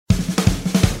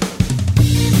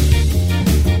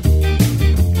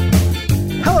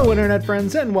Internet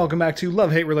friends, and welcome back to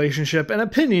Love Hate Relationship, an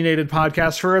opinionated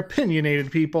podcast for opinionated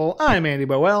people. I'm Andy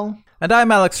Boel. And I'm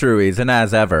Alex Ruiz, and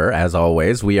as ever, as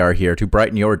always, we are here to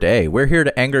brighten your day. We're here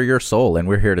to anger your soul, and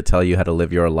we're here to tell you how to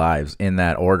live your lives in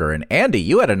that order. And Andy,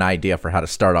 you had an idea for how to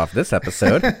start off this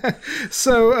episode.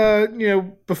 So,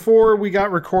 before we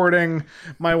got recording,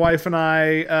 my wife and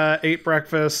I ate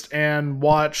breakfast and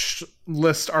watched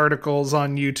list articles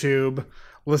on YouTube.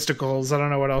 Listicles, I don't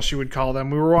know what else you would call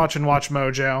them. We were watching Watch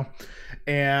Mojo,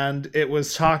 and it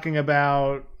was talking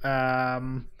about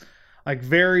like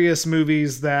various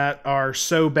movies that are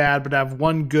so bad but have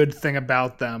one good thing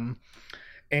about them.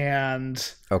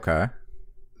 And okay,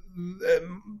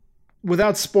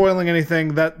 without spoiling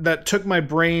anything, that took my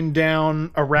brain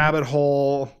down a rabbit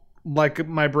hole, like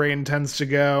my brain tends to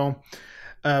go,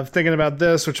 of thinking about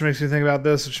this, which makes me think about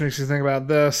this, which makes me think about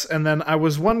this. And then I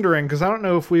was wondering, because I don't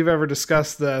know if we've ever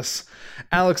discussed this,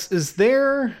 Alex, is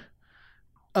there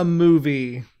a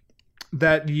movie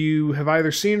that you have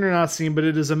either seen or not seen, but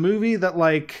it is a movie that,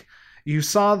 like, you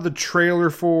saw the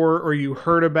trailer for or you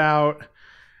heard about,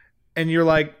 and you're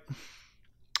like,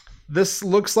 this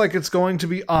looks like it's going to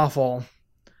be awful,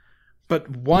 but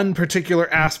one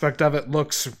particular aspect of it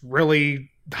looks really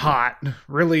hot,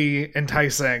 really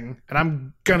enticing, and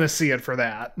I'm gonna see it for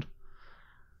that.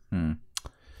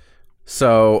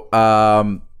 So,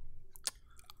 I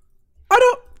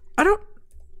don't.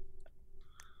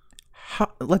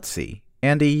 Let's see,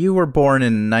 Andy, you were born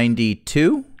in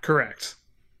 92? Correct.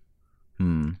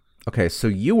 Okay, so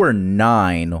you were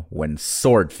 9 when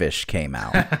Swordfish came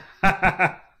out.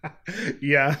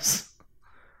 Yes.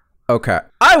 Okay,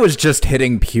 I was just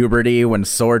hitting puberty when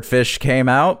Swordfish came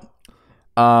out.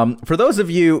 For those of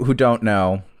you who don't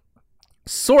know,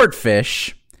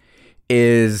 Swordfish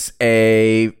is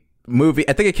a movie.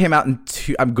 I think it came out in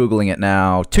I'm Googling it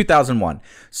now. 2001.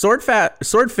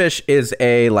 Swordfish is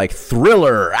a like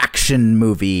thriller action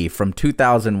movie from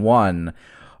 2001,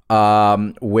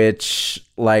 which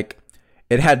like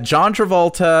it had John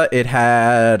Travolta, it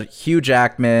had Hugh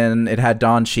Jackman, it had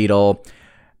Don Cheadle,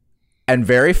 and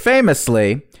very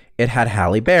famously, it had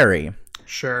Halle Berry.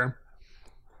 Sure.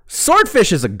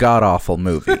 Swordfish is a god-awful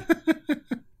movie.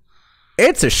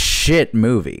 It's a shit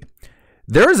movie.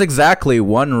 There is exactly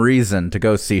one reason to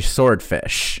go see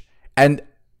Swordfish. And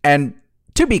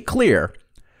to be clear,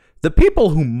 the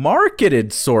people who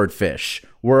marketed Swordfish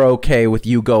were okay with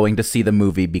you going to see the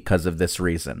movie because of this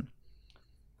reason.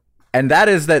 And that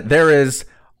is that there is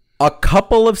a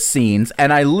couple of scenes,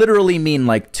 and I literally mean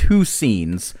like 2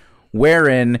 scenes,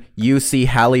 wherein you see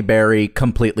Halle Berry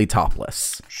completely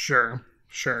topless. Sure.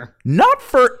 Not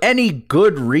for any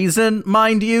good reason,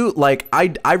 mind you. Like,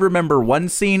 I remember one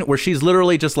scene where she's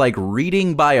literally just, like,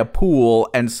 reading by a pool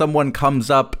and someone comes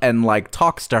up and, like,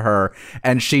 talks to her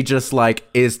and she just, like,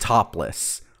 is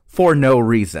topless for no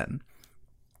reason.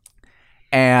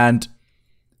 And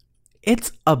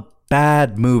it's a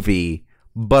bad movie,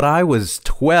 but I was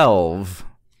 12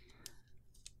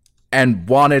 and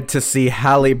wanted to see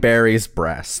Halle Berry's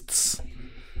breasts.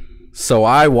 So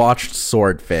I watched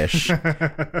Swordfish, and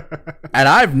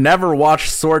I've never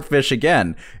watched Swordfish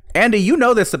again. Andy, you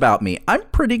know this about me. I'm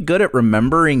pretty good at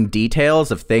remembering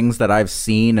details of things that I've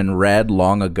seen and read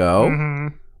long ago. Mm-hmm.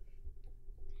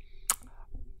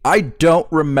 I don't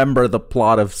remember the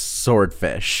plot of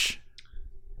Swordfish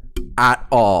at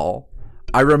all.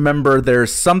 I remember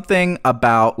there's something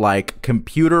about, like,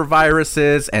 computer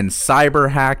viruses and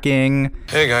cyber hacking.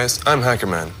 Hey guys, I'm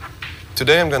Hackerman.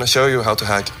 Today I'm going to show you how to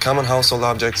hack common household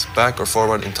objects back or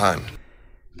forward in time.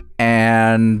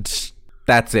 And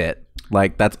that's it.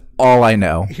 Like, that's all I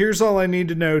know. Here's all I need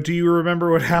to know. Do you remember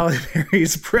what Halle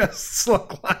Berry's breasts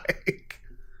look like?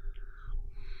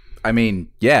 I mean,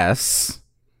 yes.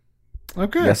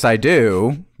 Okay. Yes, I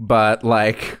do. But,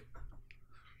 like,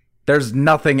 there's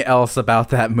nothing else about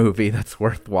that movie that's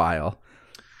worthwhile.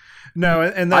 No,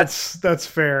 and that's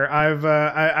fair.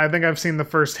 I think I've seen the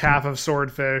first half of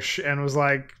Swordfish and was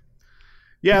like,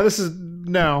 yeah,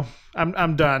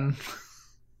 I'm done.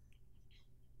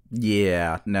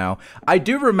 Yeah, no. I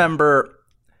do remember,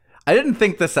 I didn't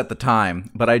think this at the time,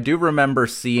 but I do remember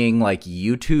seeing like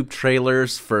YouTube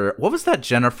trailers for, what was that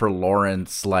Jennifer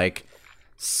Lawrence like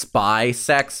spy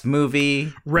sex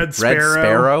movie? Red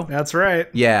Sparrow. That's right.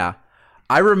 Yeah.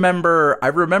 I remember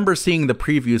seeing the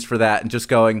previews for that and just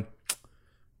going,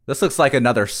 this looks like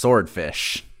another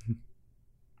Swordfish.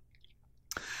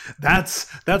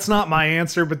 That's not my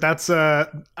answer, but that's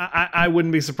I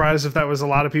wouldn't be surprised if that was a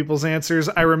lot of people's answers.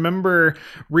 I remember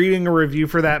reading a review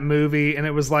for that movie, and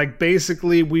it was like,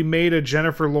 basically we made a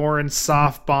Jennifer Lawrence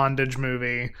soft bondage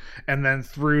movie and then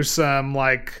threw some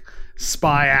like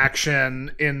spy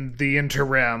action in the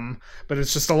interim, but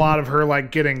it's just a lot of her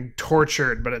like getting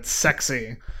tortured, but it's sexy.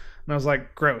 And I was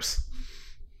like, gross.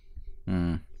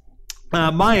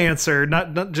 My answer,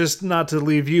 not to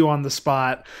leave you on the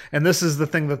spot, and this is the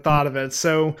thing that thought of it.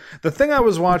 So the thing I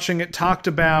was watching, it talked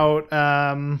about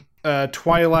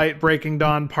Twilight Breaking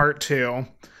Dawn Part 2.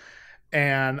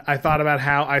 And I thought about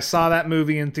how I saw that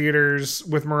movie in theaters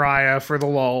with Mariah for the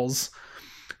lulz.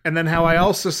 And then how I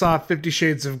also saw 50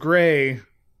 Shades of Grey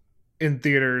in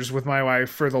theaters with my wife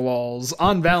for the lulz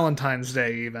on Valentine's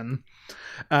Day even.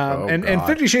 And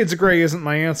 50 Shades of Grey isn't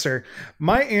my answer.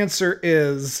 My answer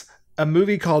is a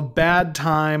movie called Bad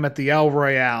Time at the El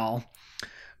Royale,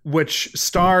 which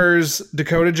stars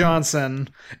Dakota Johnson,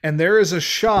 and there is a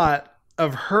shot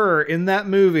of her in that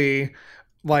movie,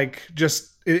 like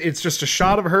it's just a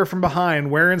shot of her from behind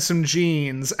wearing some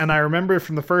jeans, and I remember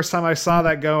from the first time I saw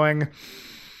that going,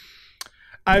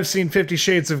 I've seen 50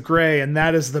 Shades of Grey, and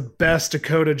that is the best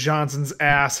Dakota Johnson's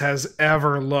ass has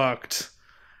ever looked.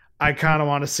 I kind of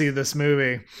want to see this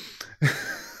movie.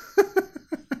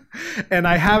 And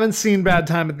I haven't seen Bad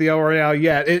Time at the El Royale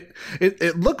yet.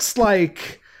 It looks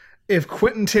like if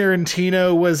Quentin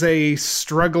Tarantino was a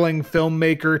struggling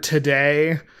filmmaker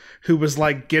today who was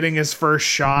like getting his first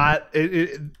shot,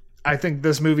 I think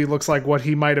this movie looks like what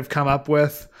he might have come up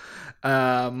with.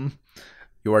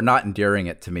 You are not endearing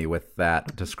it to me with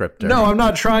that descriptor. No, I'm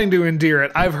not trying to endear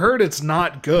it. I've heard it's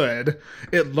not good.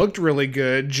 It looked really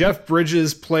good. Jeff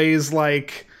Bridges plays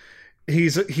like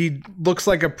he looks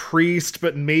like a priest,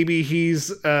 but maybe he's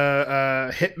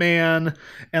a hitman,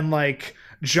 and like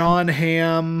John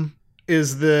Hamm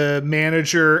is the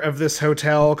manager of this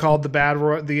hotel called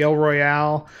the El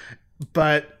Royale,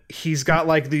 but he's got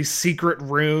like these secret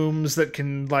rooms that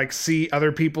can like see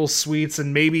other people's suites,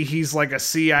 and maybe he's like a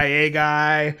CIA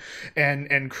guy,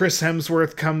 and Chris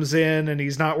Hemsworth comes in and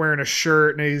he's not wearing a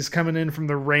shirt and he's coming in from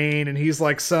the rain and he's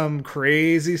like some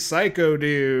crazy psycho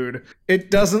dude.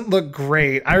 It doesn't look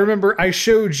great. I remember I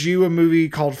showed you a movie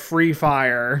called Free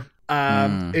Fire.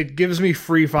 It gives me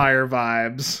Free Fire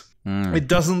vibes. It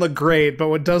doesn't look great, but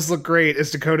what does look great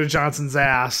is Dakota Johnson's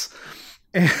ass.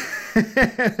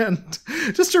 And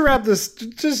just to wrap this,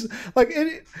 just like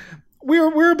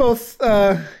we're both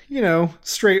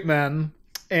straight men,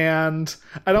 and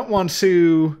I don't want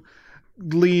to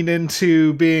lean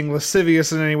into being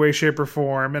lascivious in any way, shape, or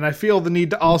form, and I feel the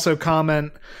need to also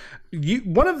comment.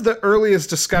 One of the earliest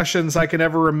discussions I can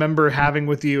ever remember having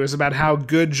with you is about how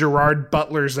good Gerard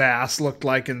Butler's ass looked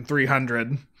like in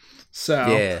 300. So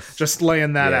yes. Just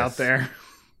laying that out there.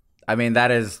 I mean,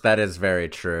 that is very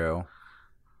true.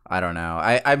 I don't know.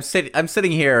 I'm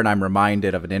sitting here and I'm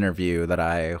reminded of an interview that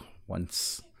I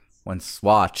once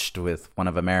watched with one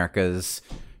of America's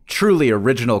truly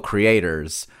original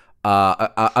creators,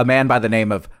 a man by the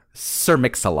name of Sir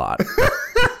Mix-a-Lot.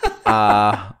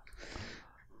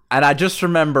 And I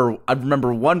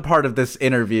remember one part of this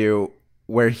interview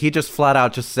where he just flat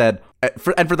out just said,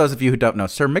 and for those of you who don't know,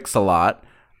 Sir Mix-a-Lot,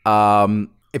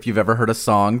 if you've ever heard a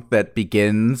song that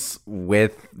begins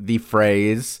with the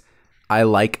phrase, I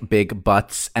like big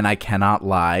butts and I cannot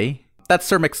lie, that's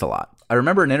Sir Mix-a-Lot. I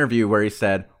remember an interview where he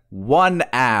said, one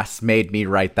ass made me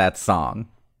write that song.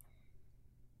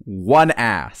 One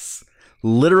ass.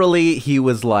 Literally, he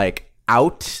was like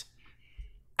out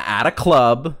at a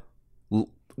club,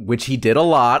 which he did a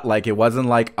lot. Like, it wasn't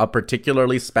like a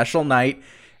particularly special night,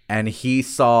 and he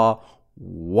saw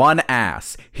one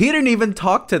ass. He didn't even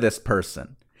talk to this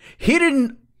person. He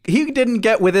didn't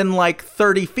get within like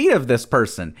 30 feet of this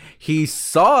person. He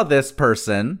saw this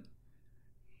person,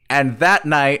 and that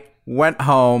night went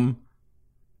home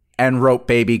and wrote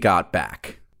Baby Got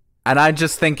Back. And I'm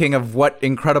just thinking of what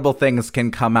incredible things can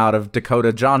come out of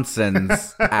Dakota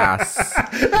Johnson's ass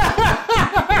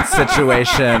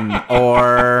situation,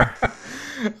 or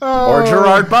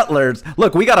Gerard Butler's.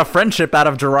 Look, we got a friendship out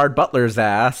of Gerard Butler's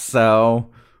ass, so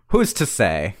who's to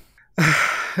say?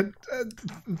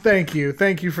 Thank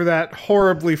you for that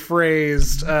horribly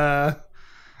phrased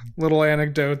little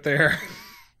anecdote there.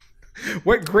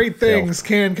 What great things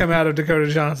can come out of Dakota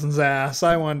Johnson's ass,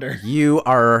 I wonder. You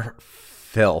are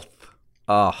filth.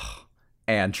 Oh,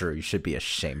 Andrew, you should be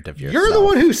ashamed of yourself. You're the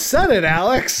one who said it,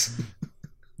 Alex.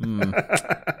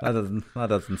 That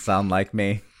doesn't sound like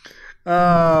me.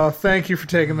 Oh, thank you for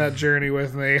taking that journey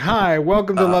with me. Hi,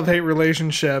 welcome to Love-Hate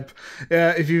Relationship.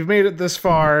 If you've made it this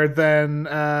far, then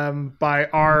by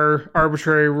our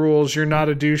arbitrary rules, you're not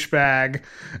a douchebag.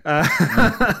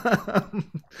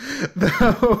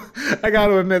 Though, I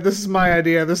gotta admit, this is my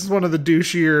idea. This is one of the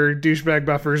douchier douchebag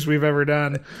buffers we've ever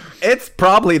done. It's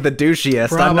probably the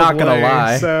douchiest, I'm not gonna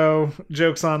lie. So,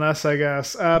 joke's on us, I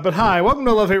guess. But hi, welcome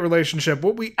to Love-Hate Relationship.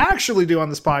 What we actually do on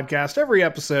this podcast, every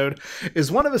episode,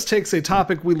 is one of us takes a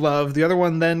topic we love, the other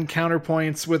one then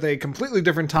counterpoints with a completely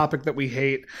different topic that we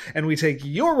hate, and we take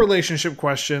your relationship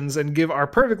questions and give our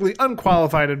perfectly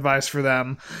unqualified advice for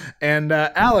them. And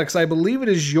Alex, I believe it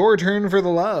is your turn for the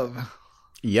love.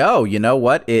 Yo, you know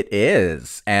what? It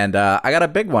is. And I got a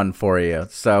big one for you.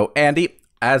 So, Andy,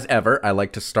 as ever, I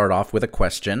like to start off with a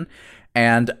question.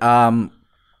 And I'm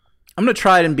going to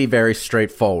try and be very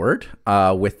straightforward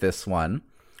with this one.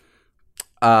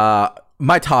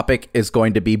 My topic is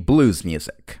going to be blues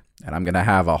music. And I'm going to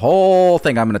have a whole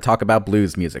thing I'm going to talk about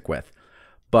blues music with.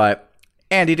 But,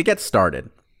 Andy, to get started,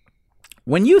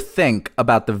 when you think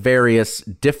about the various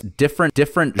different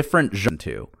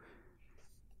genres,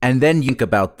 and then you think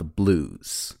about the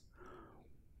blues,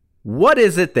 what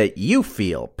is it that you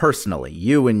feel personally,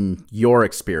 you and your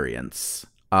experience,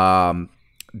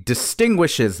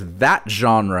 distinguishes that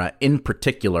genre in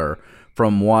particular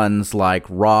from ones like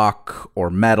rock or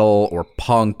metal or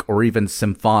punk or even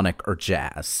symphonic or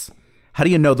jazz? How do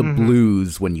you know the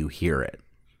blues when you hear it?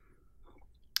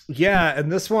 Yeah, and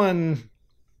this one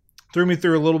threw me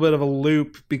through a little bit of a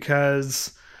loop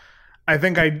because I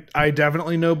think I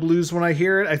definitely know blues when I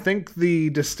hear it. I think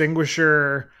the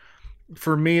distinguisher,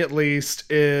 for me at least,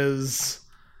 is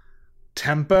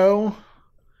tempo.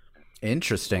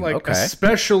 Interesting. Like, okay.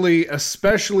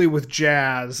 especially with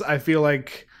jazz, I feel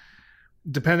like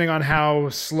depending on how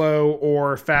slow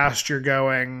or fast you're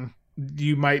going,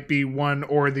 you might be one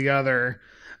or the other.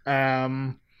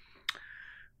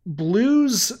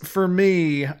 Blues, for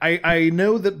me, I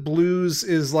know that blues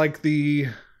is like the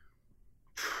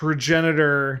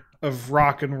progenitor of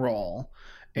rock and roll.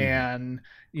 And,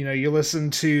 you know, you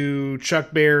listen to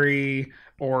Chuck Berry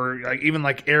or like even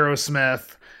like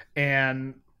Aerosmith,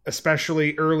 and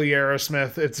especially early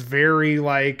Aerosmith, it's very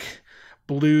like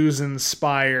blues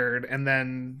inspired and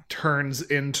then turns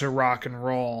into rock and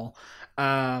roll.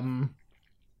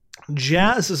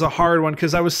 Jazz is a hard one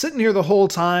because I was sitting here the whole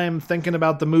time thinking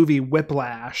about the movie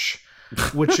Whiplash,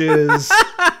 which is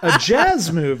a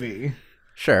jazz movie.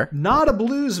 Sure. Not a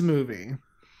blues movie.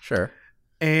 Sure.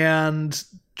 And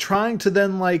trying to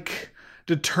then like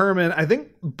determine, I think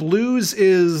blues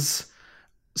is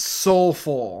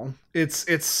soulful.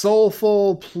 It's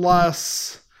soulful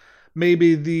plus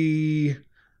maybe the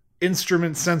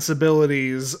instrument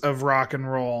sensibilities of rock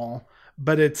and roll,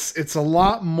 but it's a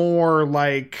lot more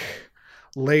like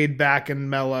laid back and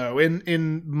mellow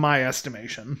in my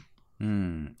estimation.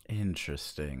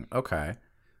 Interesting. Okay.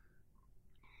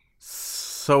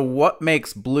 So what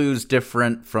makes blues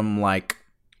different from like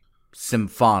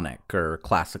symphonic or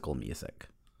classical music?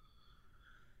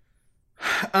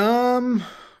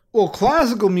 Well,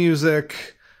 classical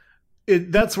music,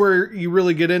 that's where you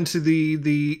really get into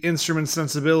the instrument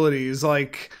sensibilities.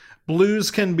 Like blues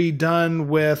can be done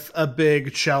with a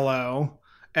big cello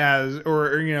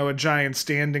or you know, a giant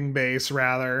standing bass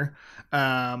rather.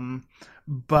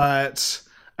 But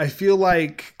I feel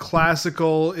like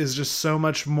classical is just so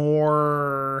much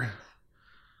more,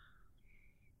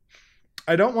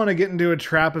 I don't want to get into a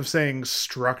trap of saying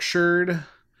structured,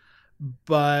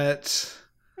 but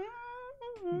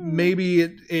maybe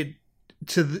it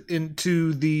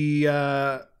into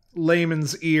the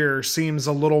layman's ear seems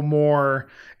a little more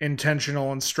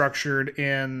intentional and structured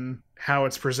in how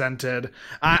it's presented.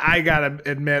 I gotta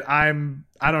admit, I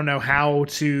don't know how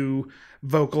to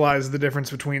vocalize the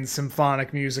difference between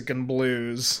symphonic music and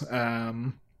blues.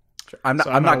 I'm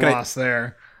not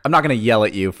gonna yell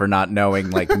at you for not knowing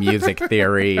like music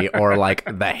theory or like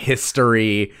the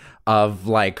history of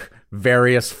like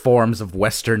various forms of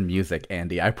Western music,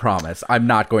 Andy. I promise. I'm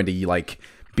not going to like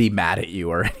be mad at you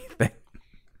or anything.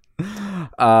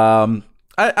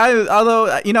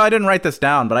 Although, you know, I didn't write this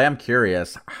down, but I am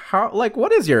curious.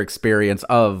 What is your experience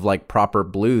of like proper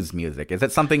blues music? Is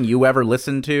it something you ever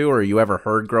listened to or you ever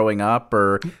heard growing up?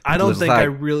 Or I don't think I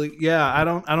really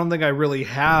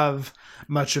have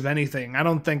much of anything. I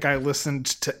don't think I listened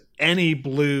to any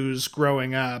blues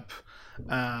growing up.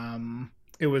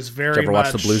 It was very Did you ever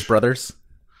watch the Blues Brothers?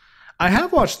 I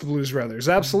have watched the Blues Brothers,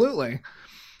 absolutely.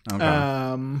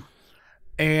 Okay.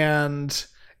 And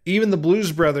even the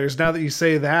Blues Brothers, now that you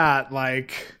say that,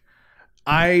 like,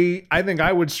 I think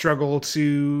I would struggle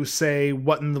to say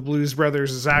what in the Blues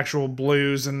Brothers is actual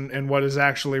blues and what is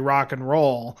actually rock and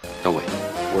roll. No way.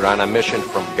 We're on a mission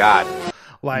from God.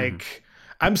 Like,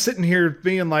 I'm sitting here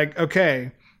being like,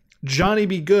 okay, Johnny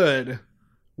Be Good,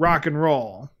 rock and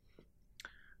roll.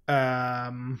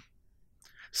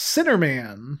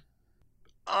 Sinnerman,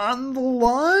 On the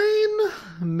Line,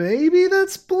 maybe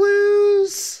that's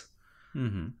blues.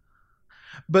 Mm-hmm.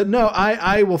 But no,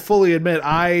 I will fully admit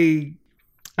I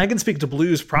can speak to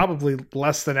blues probably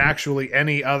less than actually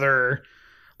any other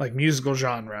like musical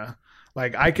genre.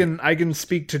 Like I can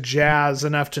speak to jazz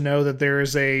enough to know that there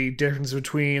is a difference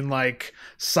between like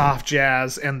soft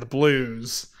jazz and the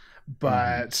blues,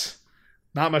 but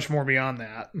not much more beyond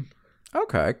that.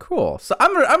 Okay, cool. So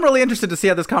I'm really interested to see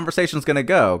how this conversation is going to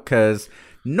go, because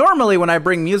normally when I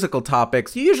bring musical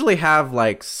topics, you usually have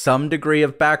like some degree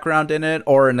of background in it,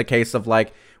 or in the case of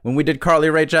like when we did Carly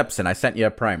Rae Jepsen, I sent you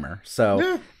a primer.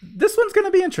 So This one's going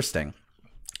to be interesting.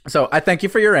 So I thank you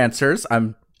for your answers.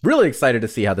 I'm really excited to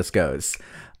see how this goes.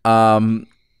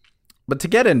 But to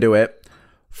get into it,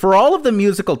 for all of the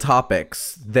musical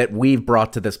topics that we've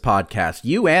brought to this podcast,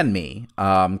 you and me,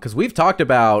 because we've talked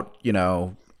about,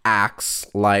 acts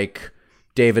like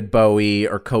David Bowie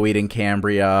or Coheed and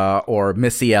Cambria or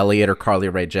Missy Elliott or Carly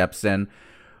Rae Jepsen.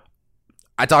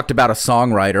 I talked about a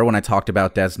songwriter when I talked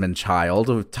about Desmond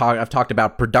Child. I've talked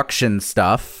about production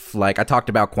stuff, like I talked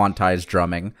about quantized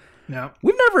drumming. No.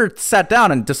 We've never sat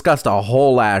down and discussed a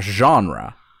whole ass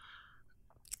genre.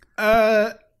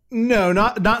 No,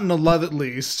 not in the love at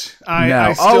least.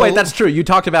 Wait, that's true. You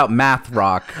talked about math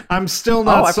rock. I'm still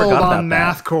not sold on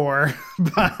that. mathcore,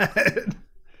 but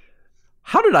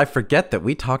how did I forget that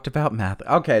we talked about math?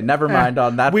 Okay, never mind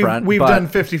on that front. We've done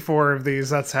 54 of these.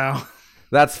 That's how.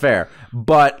 That's fair.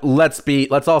 But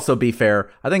let's also be fair.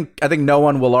 I think no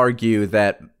one will argue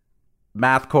that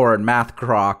mathcore and math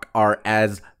rock are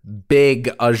as big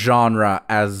a genre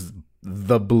as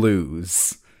the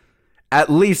blues, at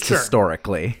least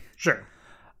historically. Sure.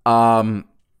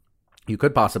 You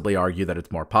could possibly argue that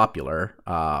it's more popular,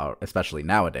 especially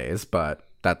nowadays, but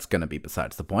that's going to be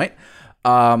besides the point.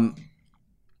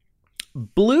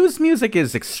 Blues music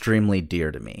is extremely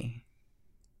dear to me.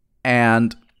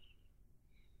 And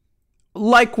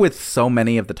like with so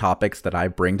many of the topics that I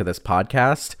bring to this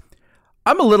podcast,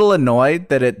 I'm a little annoyed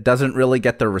that it doesn't really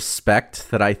get the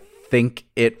respect that I think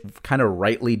it kind of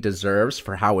rightly deserves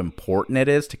for how important it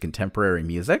is to contemporary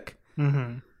music.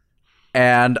 Mm-hmm.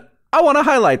 And I want to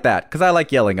highlight that because I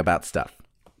like yelling about stuff.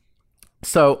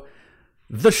 So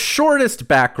the shortest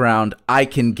background I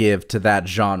can give to that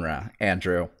genre,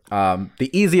 Andrew, the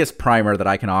easiest primer that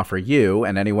I can offer you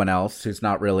and anyone else who's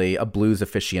not really a blues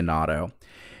aficionado,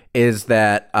 is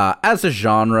that as a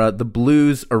genre, the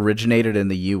blues originated in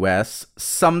the U.S.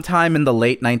 sometime in the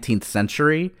late 19th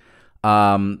century.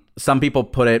 Some people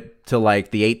put it to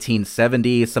like the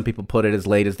 1870s. Some people put it as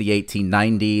late as the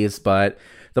 1890s. But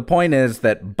the point is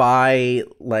that by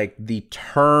like the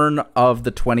turn of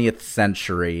the 20th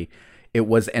century, it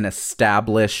was an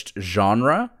established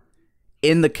genre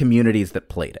in the communities that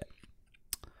played it.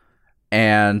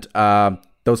 And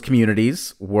those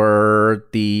communities were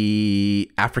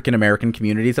the African-American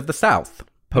communities of the South,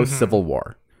 post-Civil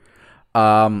War.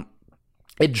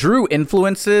 It drew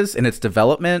influences in its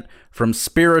development from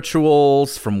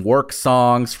spirituals, from work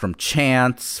songs, from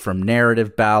chants, from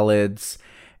narrative ballads,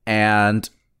 and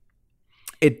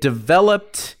it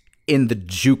developed in the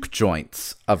juke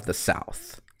joints of the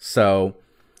South. So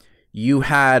you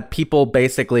had people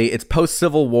basically, it's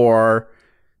post-Civil War,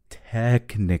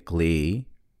 technically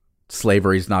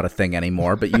slavery's not a thing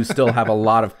anymore, but you still have a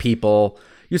lot of people.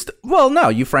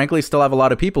 You frankly still have a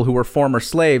lot of people who were former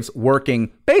slaves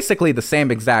working basically the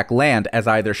same exact land as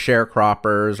either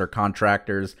sharecroppers or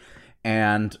contractors.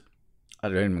 And I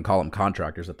didn't even call them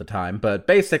contractors at the time, but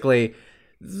basically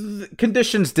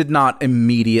conditions did not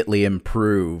immediately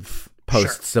improve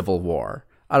post-Civil War.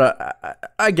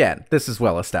 Again, this is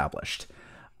well established.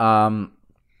 So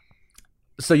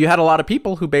you had a lot of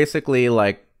people who basically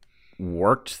like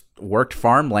worked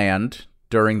farmland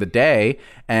during the day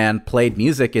and played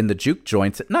music in the juke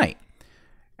joints at night.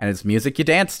 And it's music you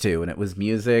dance to, and it was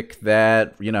music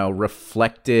that,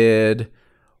 reflected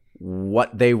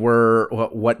what they were,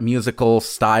 what musical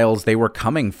styles they were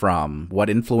coming from, what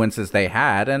influences they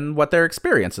had, and what their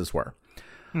experiences were.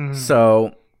 Mm-hmm.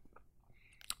 So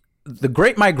the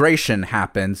Great Migration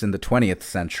happens in the 20th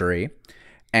century,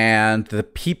 and the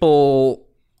people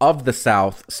of the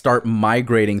South start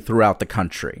migrating throughout the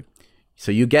country.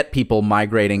 So you get people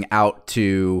migrating out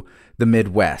to the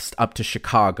Midwest, up to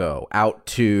Chicago, out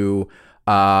to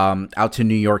out to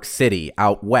New York City,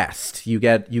 out west. You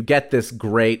get this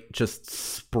great just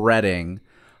spreading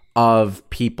of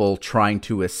people trying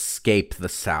to escape the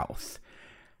South.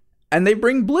 And they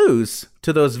bring blues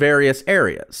to those various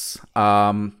areas.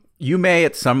 You may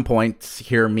at some point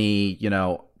hear me,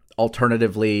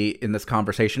 alternatively in this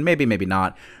conversation, maybe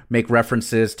not, make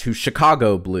references to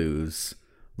Chicago blues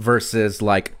versus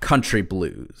like country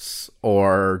blues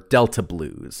or Delta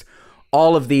blues.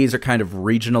 All of these are kind of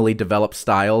regionally developed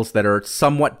styles that are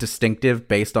somewhat distinctive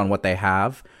based on what they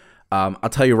have. I'll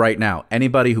tell you right now,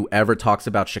 anybody who ever talks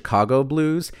about Chicago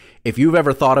blues, if you've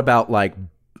ever thought about like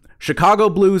Chicago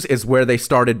blues is where they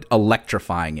started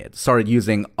electrifying it, started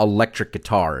using electric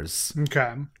guitars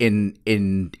in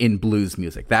blues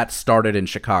music. That started in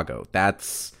Chicago.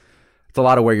 It's a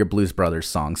lot of where your Blues Brothers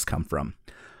songs come from.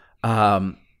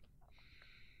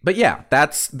 But yeah,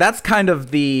 that's kind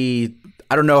of the,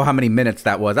 I don't know how many minutes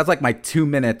that was. That's like my 2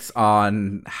 minutes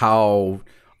on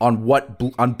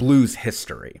blues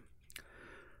history.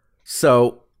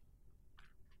 So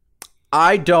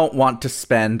I don't want to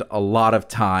spend a lot of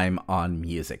time on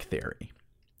music theory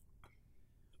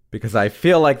because I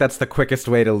feel like that's the quickest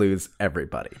way to lose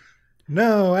everybody.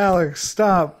 No, Alex,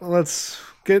 stop. Let's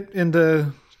get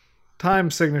into time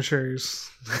signatures.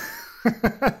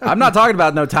 I'm not talking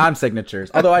about no time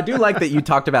signatures. Although I do like that you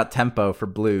talked about tempo for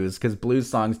blues, because blues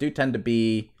songs do tend to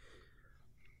be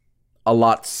a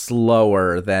lot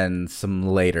slower than some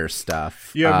later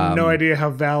stuff. You have no idea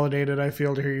how validated I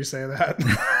feel to hear you say that.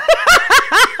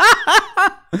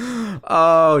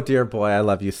 Oh, dear boy, I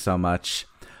love you so much.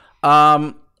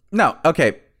 No,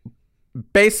 okay.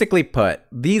 Basically put,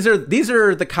 these are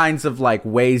the kinds of like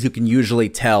ways you can usually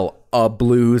tell a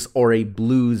blues or a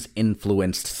blues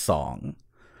influenced song.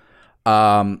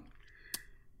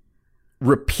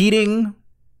 Repeating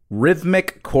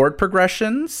rhythmic chord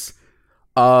progressions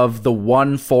of the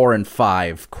 1, 4, and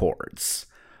 5 chords.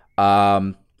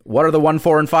 What are the 1,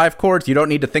 4, and 5 chords? You don't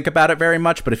need to think about it very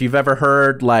much, but if you've ever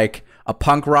heard like a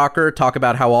punk rocker talk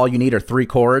about how all you need are 3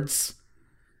 chords,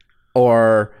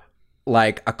 or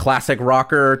like a classic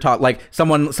rocker talk, like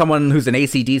someone who's an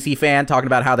AC/DC fan talking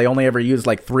about how they only ever use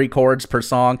like 3 chords per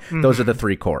song. Mm-hmm. Those are the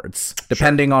 3 chords.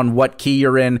 Depending on what key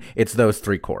you're in, it's those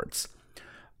 3 chords.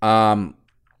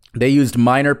 They used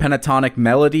minor pentatonic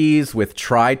melodies with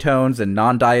tritones and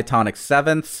non-diatonic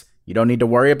sevenths. You don't need to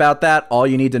worry about that. All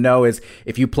you need to know is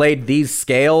if you played these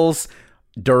scales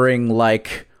during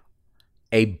like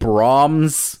a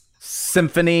Brahms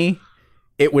symphony,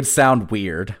 it would sound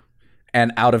weird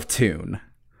and out of tune.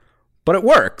 But it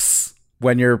works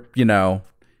when you're, in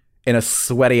a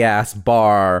sweaty ass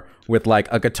bar with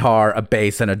like a guitar, a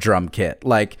bass, and a drum kit.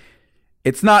 Like,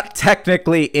 it's not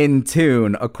technically in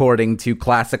tune according to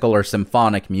classical or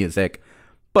symphonic music,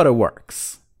 but it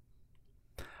works.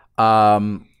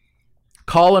 Call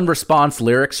and response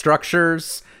lyric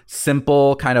structures,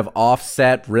 simple kind of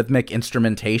offset rhythmic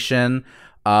instrumentation,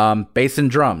 bass and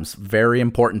drums, very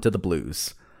important to the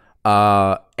blues.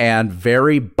 And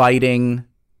very biting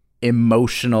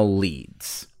emotional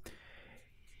leads.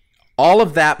 All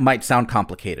of that might sound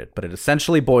complicated, but it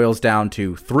essentially boils down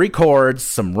to 3 chords,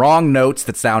 some wrong notes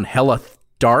that sound hella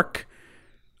dark,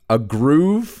 a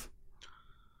groove,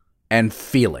 and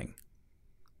feeling.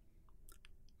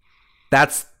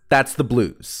 That's the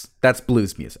blues. That's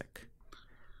blues music.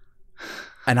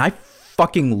 And I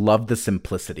fucking love the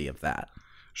simplicity of that.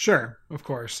 Sure, of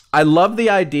course. I love the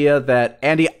idea that,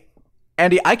 Andy,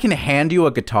 I can hand you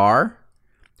a guitar,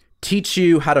 teach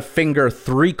you how to finger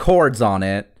 3 chords on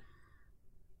it,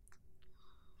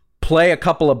 play a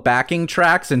couple of backing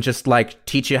tracks, and just like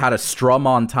teach you how to strum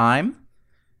on time,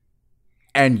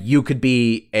 and you could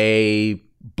be a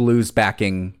blues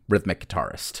backing rhythmic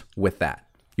guitarist with that.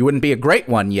 You wouldn't be a great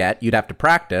one yet. You'd have to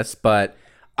practice, but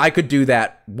I could do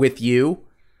that with you,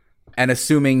 and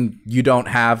assuming you don't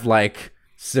have like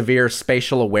severe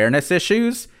spatial awareness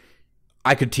issues,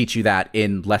 I could teach you that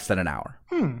in less than an hour.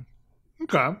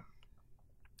 Okay.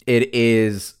 It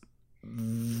is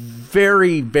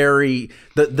very, very...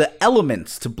 The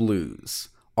elements to blues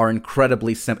are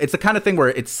incredibly simple. It's the kind of thing where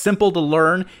it's simple to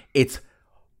learn. It's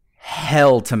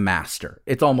hell to master.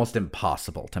 It's almost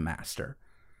impossible to master.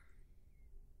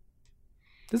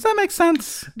 Does that make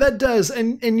sense? That does.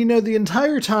 And the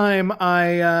entire time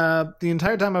I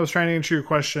was trying to answer your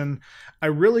question, I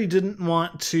really didn't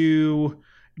want to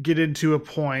get into a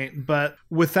point, but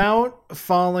without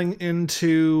falling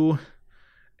into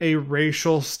a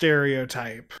racial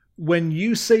stereotype, when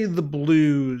you say the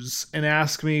blues and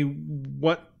ask me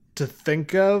what to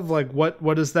think of, like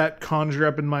what does that conjure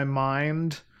up in my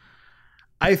mind,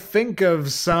 I think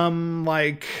of some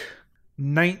like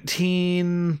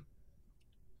 1940s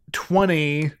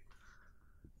 20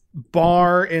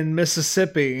 bar in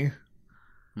Mississippi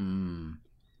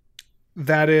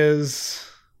that is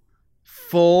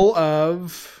full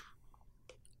of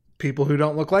people who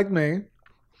don't look like me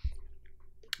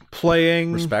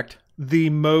playing Respect. the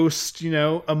most,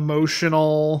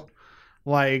 emotional,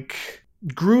 like,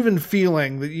 groove and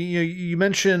feeling that you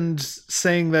mentioned,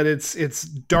 saying that it's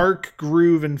dark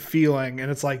groove and feeling,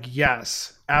 and it's like,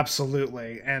 yes,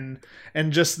 absolutely. And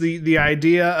just the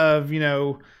idea of,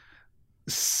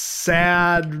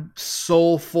 sad,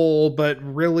 soulful, but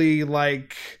really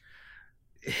like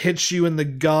hits you in the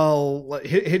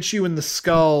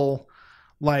skull,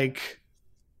 like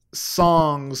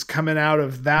songs coming out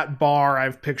of that bar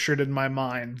I've pictured in my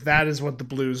mind. That is what the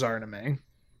blues are to me.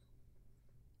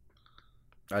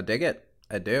 I dig it.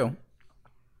 I do.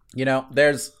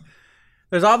 There's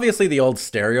obviously the old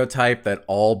stereotype that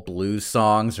all blues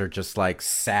songs are just like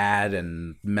sad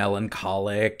and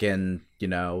melancholic and,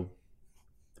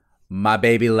 my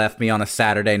baby left me on a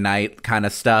Saturday night kind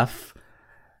of stuff.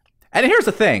 And here's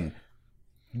the thing.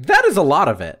 That is a lot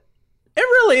of it. It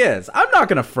really is. I'm not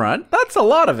going to front. That's a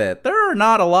lot of it. There are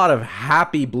not a lot of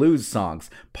happy blues songs.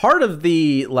 Part of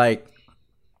the,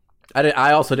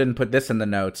 I also didn't put this in the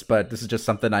notes, but this is just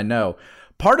something I know.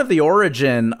 Part of the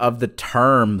origin of the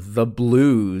term the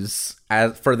blues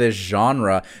for this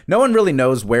genre, no one really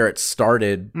knows where it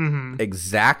started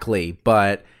exactly,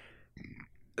 but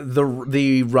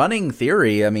the running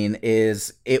theory,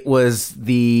 is it was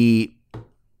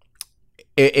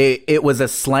it was a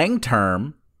slang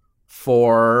term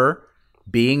for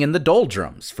being in the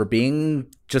doldrums, for being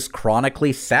just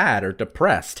chronically sad or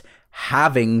depressed,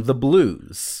 having the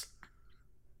blues.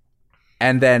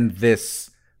 And then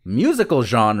this musical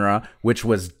genre, which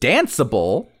was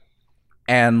danceable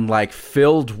and like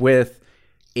filled with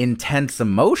intense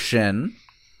emotion,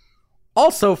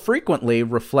 also frequently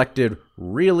reflected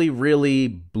really, really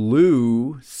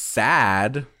blue,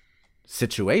 sad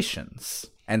situations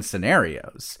and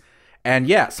scenarios. And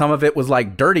yeah, some of it was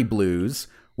like dirty blues,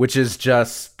 which is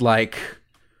just like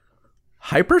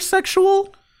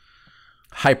hypersexual.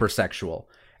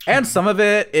 And some of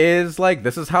it is like,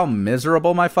 this is how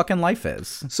miserable my fucking life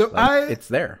is. So like, it's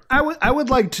there. I would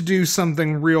like to do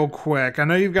something real quick. I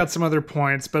know you've got some other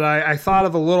points, but I thought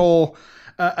of a little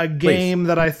a game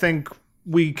that I think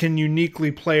we can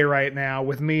uniquely play right now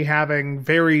with me having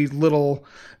very little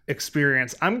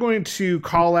experience. I'm going to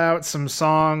call out some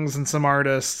songs and some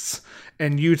artists,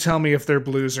 and you tell me if they're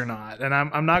blues or not. And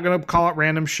I'm not going to call it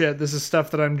random shit. This is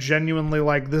stuff that I'm genuinely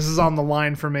like, this is on the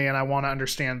line for me, and I want to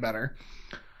understand better.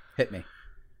 Hit me.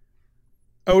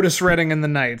 Otis Redding and the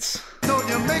Knights. Don't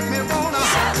you make me wanna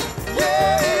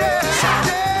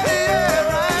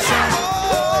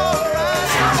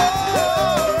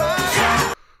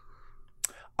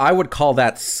I would call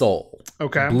that soul.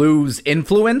 Okay. Blues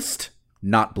influenced,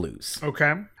 not blues.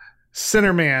 Okay.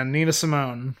 Sinner Man, Nina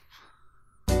Simone.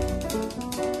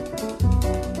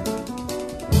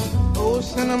 Oh,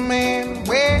 sinner man,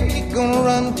 where you gonna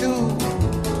run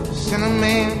to? Sinner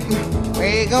man,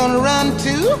 where you gonna run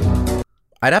to?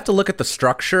 I'd have to look at the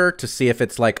structure to see if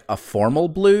it's like a formal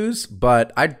blues,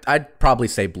 but I'd probably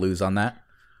say blues on that.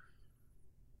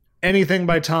 Anything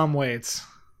by Tom Waits.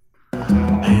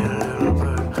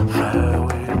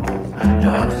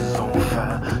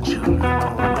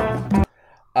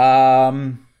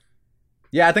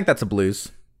 Yeah, I think that's a blues.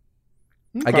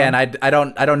 Okay. Again, I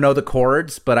don't know the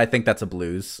chords, but I think that's a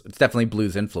blues. It's definitely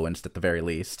blues influenced at the very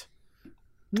least.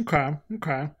 Okay.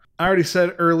 I already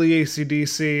said early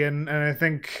AC/DC, and I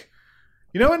think,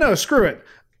 you know what? No, screw it.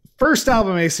 First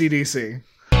album AC/DC.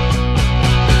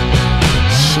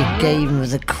 She gave me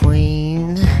the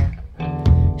queen.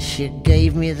 She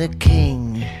gave me the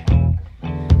king.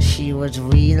 She was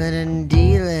wheeling and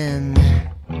dealing,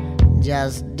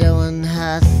 just doing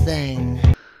her thing.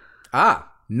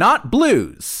 Not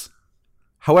blues.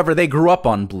 However, they grew up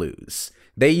on blues.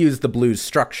 They used the blues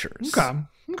structures.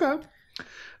 Okay.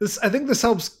 I think this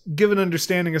helps give an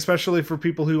understanding, especially for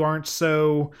people who aren't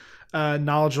so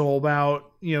knowledgeable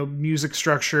about, music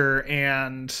structure,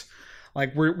 and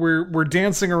like we're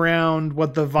dancing around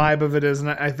what the vibe of it is. And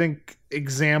I think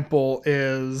example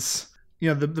is,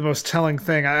 the most telling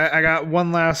thing. I got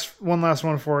one last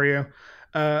one for you.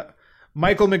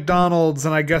 Michael McDonald's,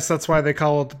 and I guess that's why they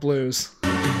call it the blues.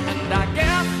 And I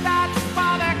guess that's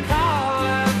why they call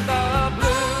it the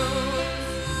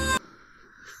blues.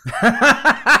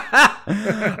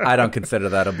 I don't consider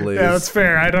that a blues. Yeah, that's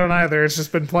fair. I don't either. It's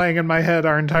just been playing in my head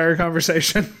our entire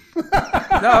conversation.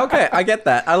 No, okay. I get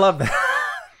that. I love that.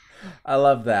 I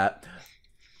love that.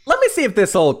 Let me see if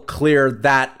this will clear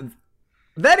that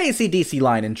AC/DC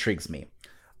line intrigues me.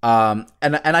 And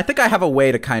I think I have a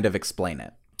way to kind of explain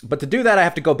it. But to do that, I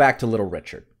have to go back to Little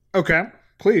Richard. Okay,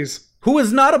 please. Who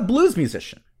is not a blues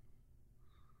musician.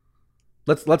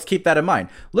 Let's keep that in mind.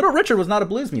 Little Richard was not a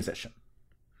blues musician.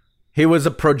 He was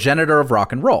a progenitor of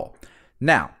rock and roll.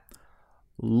 Now,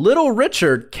 Little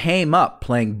Richard came up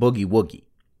playing boogie woogie.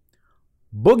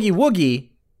 Boogie woogie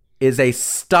is a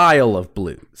style of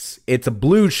blues. It's a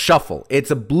blues shuffle.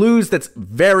 It's a blues that's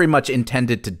very much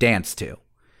intended to dance to.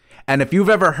 And if you've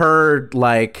ever heard,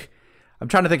 like, I'm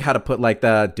trying to think how to put like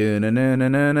the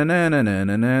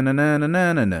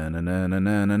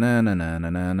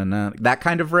that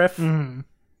kind of riff.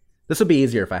 This would be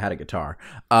easier if I had a guitar.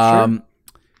 Sure.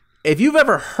 If you've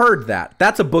ever heard that,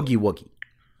 that's a boogie woogie.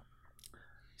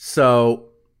 So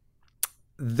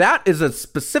that is a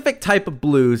specific type of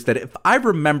blues that, if I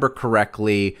remember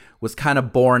correctly, was kind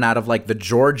of born out of like the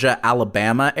Georgia,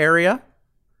 Alabama area.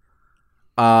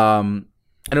 And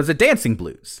it was a dancing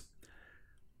blues.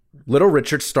 Little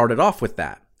Richard started off with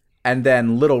that. And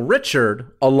then Little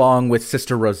Richard, along with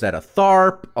Sister Rosetta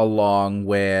Tharpe, along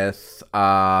with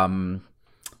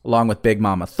Big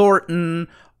Mama Thornton,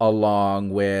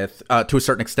 along with, to a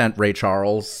certain extent, Ray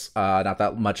Charles, not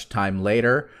that much time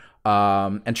later,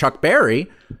 and Chuck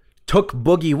Berry, took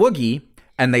Boogie Woogie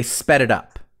and they sped it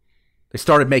up. They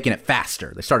started making it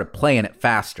faster. They started playing it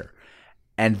faster.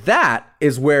 And that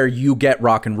is where you get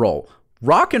rock and roll.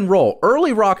 Rock and roll,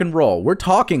 early rock and roll, we're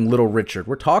talking Little Richard,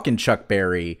 we're talking Chuck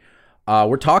Berry,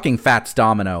 we're talking Fats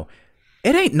Domino.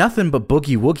 It ain't nothing but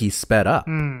Boogie Woogie sped up.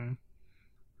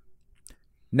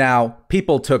 Now,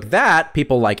 people took that,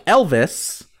 people like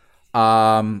Elvis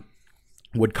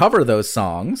would cover those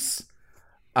songs,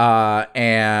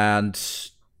 and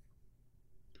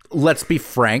let's be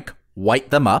frank,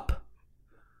 white them up.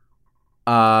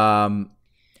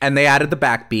 And they added the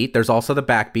backbeat. There's also the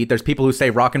backbeat. There's people who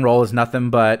say rock and roll is nothing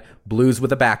but blues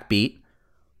with a backbeat,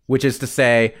 which is to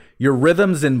say your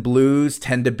rhythms in blues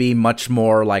tend to be much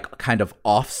more like kind of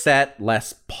offset,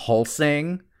 less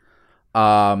pulsing,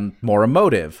 more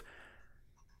emotive.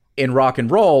 In rock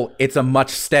and roll, it's a much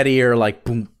steadier, like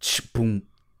boom, boom,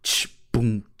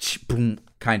 boom, boom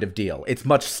kind of deal. It's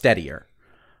much steadier.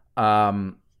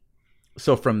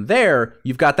 So from there,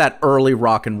 you've got that early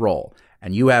rock and roll.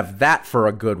 And you have that for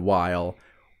a good while.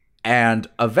 And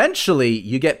eventually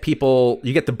you get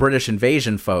the British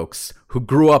invasion folks who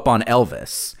grew up on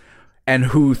Elvis and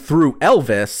who, through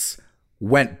Elvis,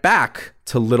 went back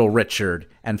to Little Richard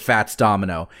and Fats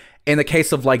Domino. In the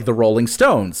case of like the Rolling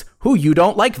Stones, who you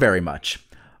don't like very much.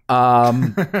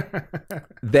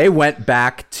 They went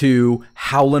back to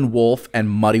Howlin' Wolf and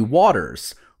Muddy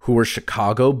Waters, who were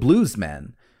Chicago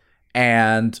bluesmen.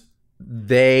 And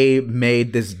they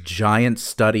made this giant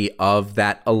study of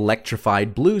that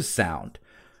electrified blues sound.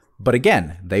 But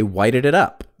again, they whited it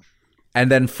up.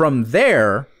 And then from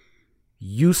there,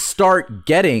 you start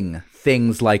getting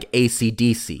things like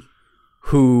AC/DC,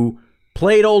 who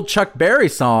played old Chuck Berry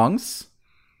songs,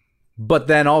 but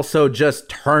then also just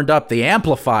turned up the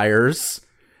amplifiers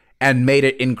and made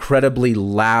it incredibly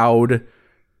loud,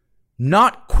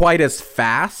 not quite as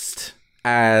fast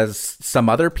as some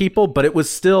other people, but it's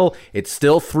still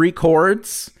 3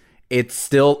 chords. It's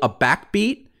still a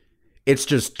backbeat. It's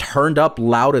just turned up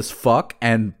loud as fuck.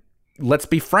 And let's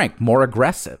be frank, more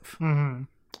aggressive. Okay.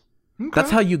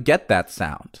 That's how you get that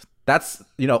sound. That's,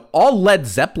 all Led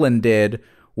Zeppelin did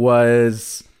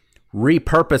was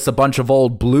repurpose a bunch of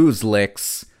old blues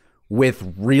licks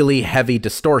with really heavy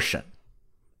distortion.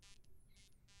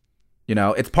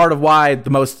 It's part of why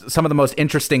some of the most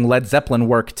interesting Led Zeppelin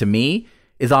work to me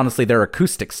is honestly their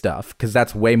acoustic stuff, because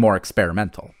that's way more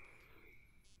experimental.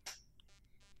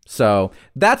 So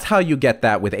that's how you get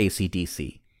that with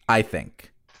AC/DC, I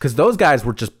think. Because those guys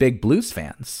were just big blues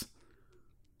fans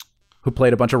who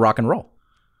played a bunch of rock and roll.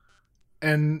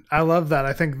 And I love that.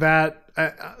 I think that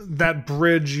that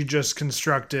bridge you just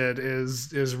constructed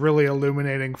is really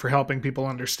illuminating for helping people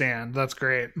understand. That's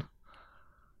great.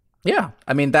 Yeah,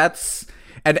 I mean, that's...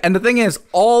 And the thing is,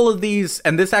 all of these...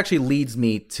 And this actually leads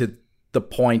me to the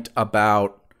point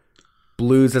about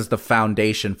blues as the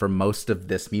foundation for most of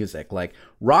this music. Like,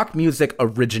 rock music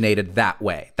originated that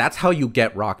way. That's how you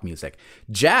get rock music.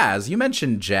 Jazz, you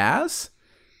mentioned jazz.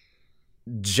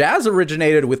 Jazz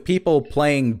originated with people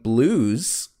playing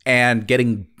blues and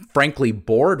getting, frankly,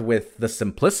 bored with the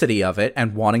simplicity of it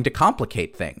and wanting to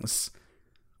complicate things.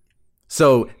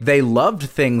 So they loved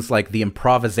things like the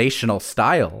improvisational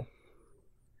style.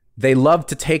 They loved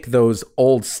to take those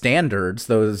old standards,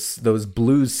 those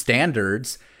blues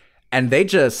standards, and they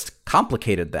just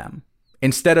complicated them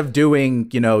Instead of doing,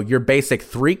 your basic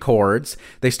 3 chords,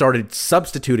 they started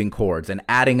substituting chords and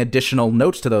adding additional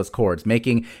notes to those chords,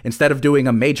 instead of doing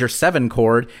a major 7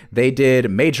 chord, they did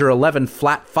major 11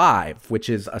 flat 5, which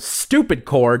is a stupid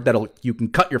chord that you can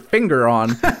cut your finger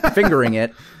on fingering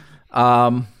it.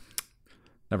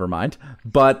 Never mind.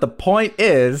 But the point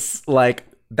is, like,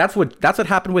 that's what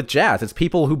happened with jazz. It's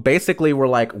people who basically were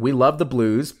like, we love the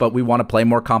blues, but we want to play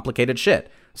more complicated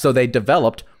shit. So they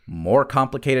developed more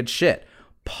complicated shit.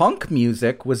 Punk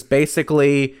music was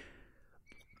basically,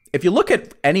 if you look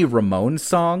at any Ramones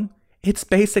song, it's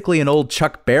basically an old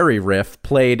Chuck Berry riff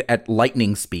played at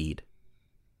lightning speed.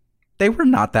 They were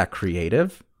not that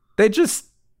creative. They just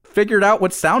figured out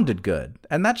what sounded good,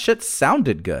 and that shit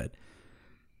sounded good.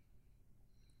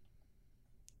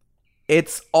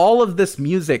 It's all of this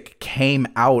music came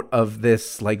out of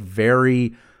this, like,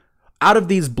 out of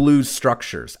these blues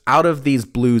structures, out of these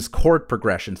blues chord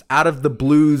progressions, out of the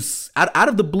blues,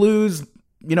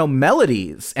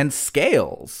 melodies and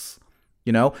scales.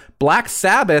 Black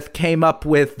Sabbath came up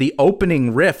with the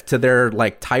opening riff to their,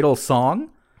 like, title song.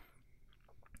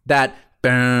 That's a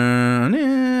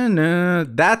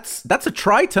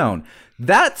tritone.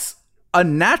 That's a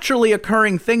naturally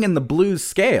occurring thing in the blues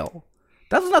scale.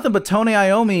 That was nothing but Tony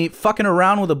Iommi fucking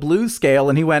around with a blues scale,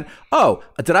 and he went, oh,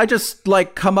 did I just,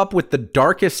 like, come up with the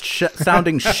darkest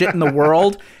sounding shit in the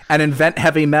world and invent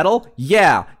heavy metal?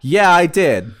 Yeah, I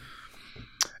did.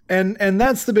 And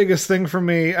that's the biggest thing for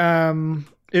me.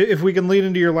 If we can lead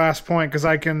into your last point, because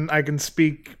I can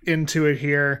speak into it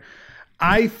here.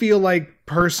 I feel like,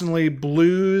 personally,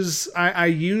 blues, I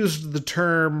used the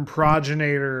term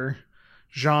progenitor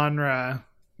genre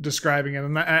describing it,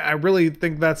 and I really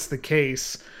think that's the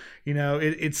case.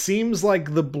 It seems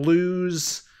like the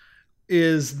blues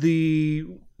is the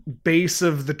base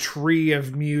of the tree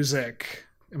of music,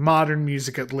 modern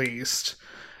music at least,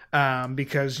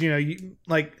 because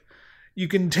you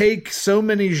can take so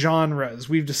many genres.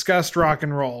 We've discussed rock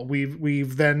and roll.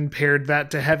 We've then paired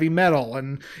that to heavy metal,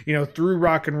 and through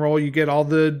rock and roll you get all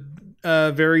the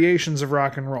variations of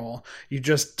rock and roll. You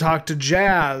just talk to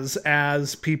jazz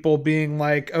as people being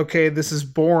like, okay, this is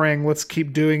boring, let's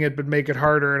keep doing it but make it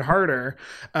harder and harder.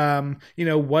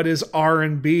 What is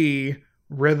R&B?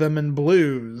 Rhythm and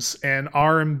blues, and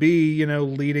R&B,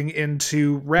 leading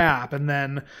into rap, and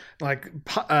then like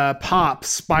pop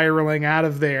spiraling out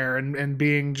of there and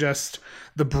being just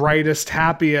the brightest,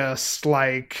 happiest,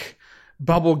 like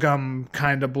bubblegum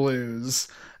kind of blues.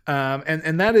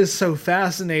 And that is so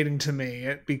fascinating to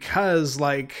me, because,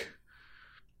 like,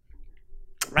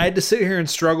 I had to sit here and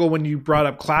struggle when you brought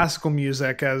up classical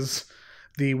music as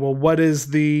what is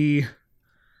the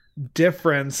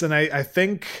difference? And I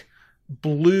think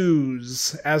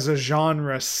blues as a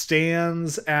genre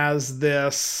stands as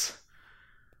this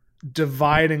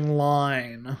dividing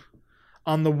line.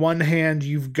 On the one hand,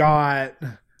 you've got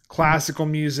classical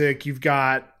music, you've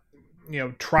got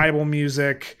tribal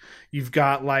music, you've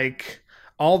got like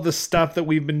all the stuff that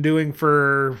we've been doing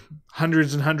for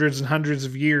hundreds and hundreds and hundreds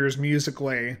of years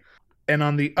musically. And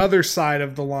on the other side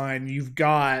of the line, you've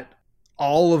got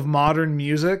all of modern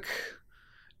music,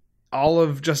 all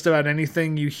of just about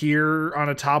anything you hear on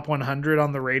a top 100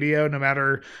 on the radio, no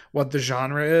matter what the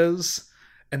genre is.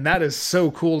 And that is so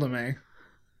cool to me.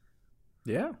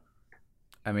 Yeah.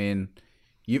 I mean,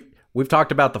 we've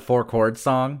talked about the 4-chord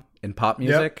song in pop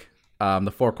music. Yep.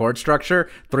 The 4-chord structure.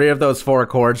 3 of those 4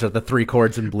 chords are the 3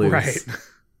 chords in blues. Right.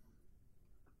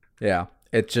 Yeah.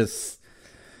 It just...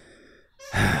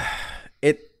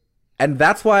 And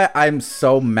that's why I'm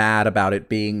so mad about it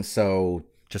being so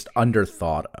just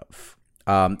underthought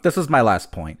of. This is my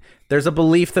last point. There's a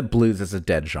belief that blues is a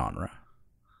dead genre.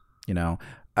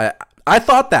 I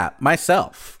thought that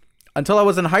myself until I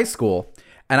was in high school,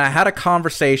 and I had a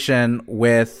conversation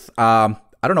with...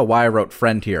 I don't know why I wrote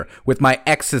friend here, with my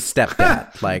ex's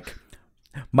stepdad. Like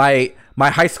my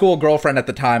high school girlfriend at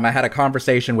the time, I had a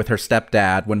conversation with her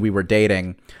stepdad when we were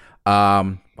dating.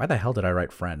 Why the hell did I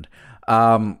write friend?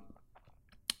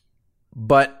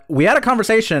 But we had a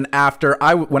conversation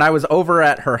when I was over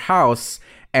at her house,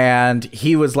 and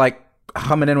he was like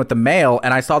coming in with the mail,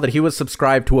 and I saw that he was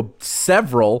subscribed to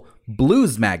several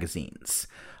blues magazines.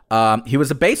 He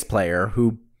was a bass player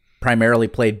who primarily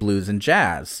played blues and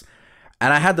jazz.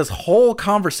 And I had this whole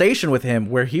conversation with him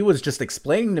where he was just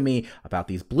explaining to me about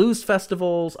these blues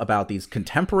festivals, about these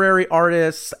contemporary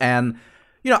artists. And,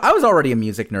 I was already a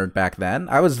music nerd back then.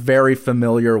 I was very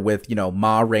familiar with,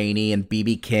 Ma Rainey and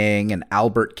B.B. King and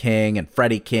Albert King and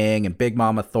Freddie King and Big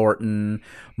Mama Thornton,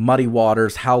 Muddy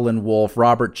Waters, Howlin' Wolf,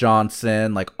 Robert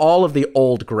Johnson, like all of the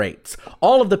old greats,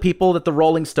 all of the people that the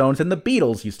Rolling Stones and the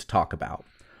Beatles used to talk about.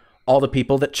 all the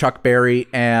people that Chuck Berry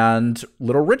and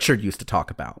Little Richard used to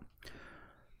talk about.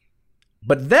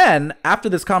 But then, after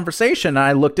this conversation,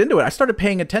 I looked into it, I started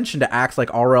paying attention to acts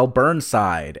like R.L.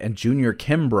 Burnside and Junior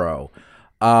Kimbrough.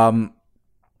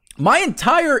 My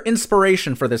entire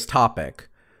inspiration for this topic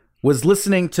was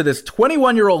listening to this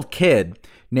 21-year-old kid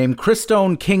named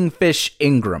Christone Kingfish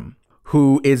Ingram,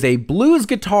 who is a blues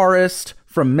guitarist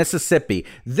from Mississippi.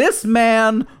 This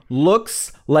man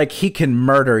looks like he can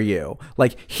murder you.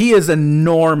 Like, he is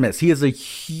enormous. He is a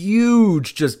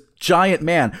huge, just giant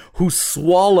man who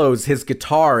swallows his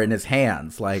guitar in his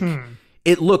hands. Like,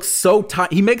 it looks so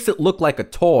tiny. He makes it look like a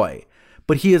toy,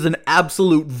 but he is an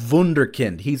absolute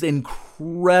wunderkind. He's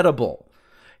incredible.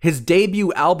 His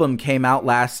debut album came out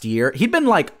last year. He'd been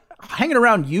like hanging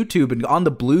around YouTube and on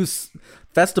the blues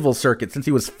festival circuit since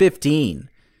he was 15.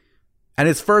 And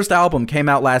his first album came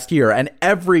out last year, and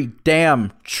every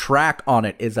damn track on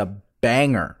it is a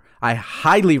banger. I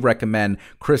highly recommend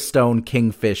Christone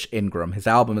Kingfish Ingram. His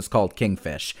album is called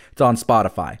Kingfish. It's on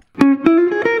Spotify.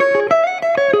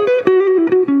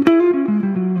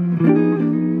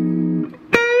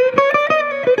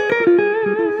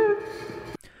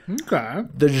 Okay.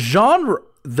 The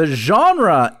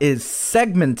genre is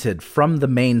segmented from the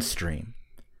mainstream,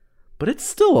 but it's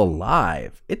still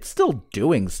alive. It's still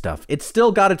doing stuff. It's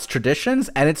still got its traditions,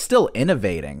 and it's still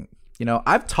innovating. You know,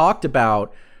 I've talked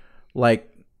about like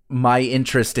my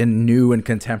interest in new and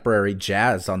contemporary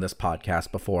jazz on this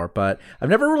podcast before, but I've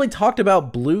never really talked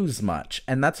about blues much,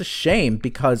 and that's a shame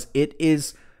because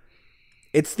it's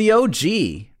the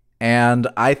OG. And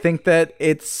I think that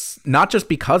it's not just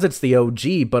because it's the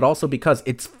OG, but also because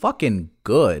it's fucking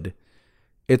good.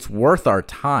 It's worth our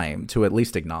time to at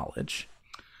least acknowledge.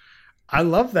 I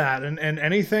love that. And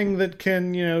anything that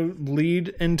can, you know, lead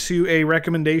into a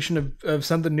recommendation of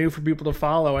something new for people to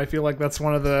follow, I feel like that's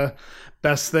one of the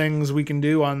best things we can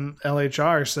do on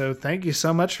LHR. So thank you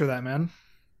so much for that, man.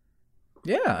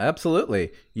 Yeah,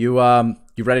 absolutely. You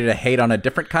ready to hate on a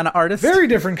different kind of artist? Very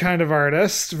different kind of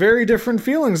artist. Very different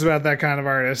feelings about that kind of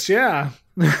artist. Yeah.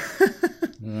 Let's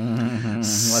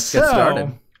get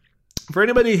started. For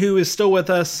anybody who is still with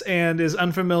us and is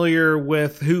unfamiliar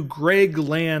with who Greg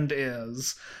Land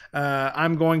is,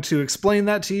 I'm going to explain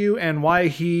that to you and why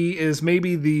he is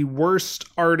maybe the worst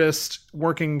artist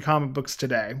working in comic books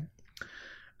today.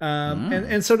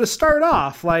 And so to start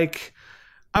off, like,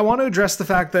 I want to address the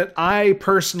fact that I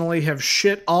personally have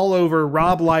shit all over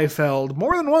Rob Liefeld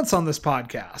more than once on this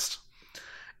podcast.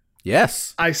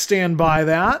 Yes. I stand by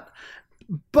that.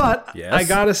 But yes. I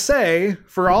gotta say,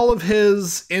 for all of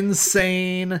his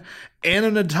insane,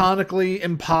 anatomically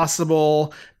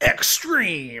impossible,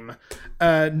 extreme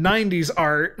 90s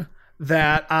art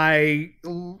that I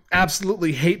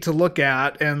absolutely hate to look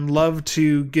at and love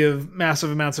to give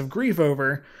massive amounts of grief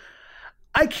over,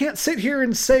 I can't sit here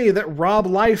and say that Rob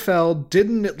Liefeld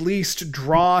didn't at least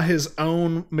draw his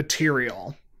own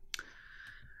material.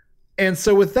 And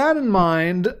so with that in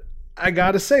mind, I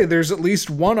gotta say, there's at least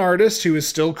one artist who is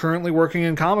still currently working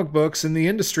in comic books in the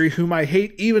industry whom I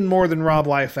hate even more than Rob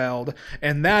Liefeld,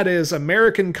 and that is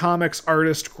American comics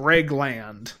artist Greg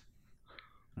Land.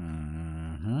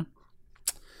 Mm-hmm.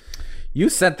 You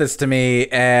sent this to me,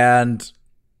 and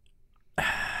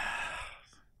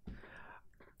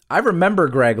I remember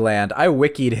Greg Land. I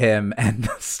wikied him, and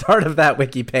the start of that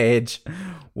wiki page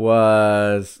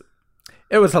was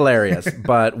hilarious,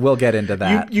 but we'll get into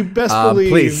that. You best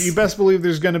believe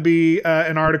there's going to be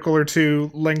an article or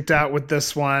two linked out with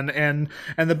this one, and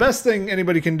the best thing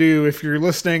anybody can do if you're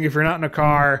listening, if you're not in a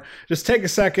car, just take a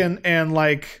second and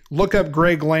like look up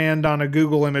Greg Land on a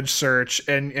Google image search,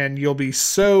 and you'll be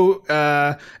so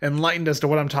enlightened as to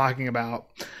what I'm talking about.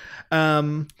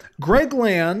 Greg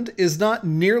Land is not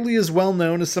nearly as well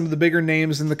known as some of the bigger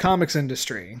names in the comics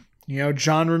industry. You know,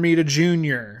 John Romita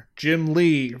Jr., Jim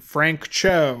Lee, Frank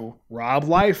Cho, Rob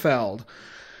Liefeld.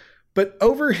 But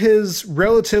over his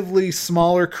relatively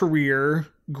smaller career,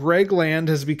 Greg Land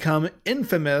has become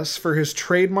infamous for his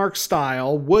trademark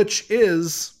style, which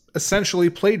is essentially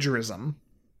plagiarism.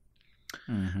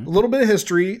 Mm-hmm. A little bit of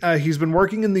history. He's been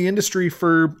working in the industry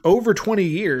for over 20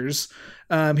 years.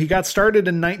 He got started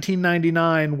in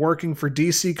 1999 working for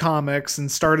DC Comics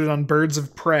and started on Birds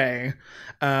of Prey.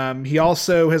 He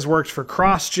also has worked for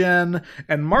CrossGen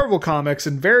and Marvel Comics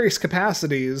in various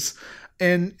capacities,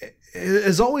 and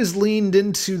has always leaned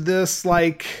into this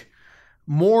like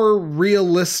more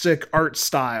realistic art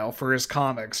style for his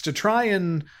comics to try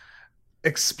and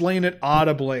explain it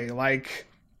audibly. Like,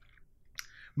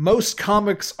 most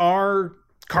comics are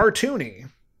cartoony.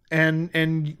 And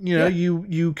you know,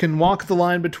 you can walk the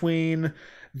line between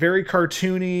very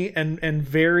cartoony and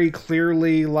very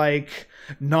clearly like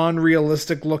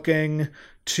non-realistic looking,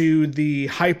 to the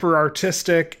hyper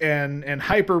artistic and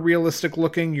hyper realistic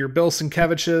looking your Bill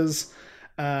Sienkiewicz's.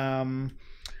 And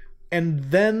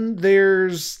then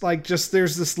there's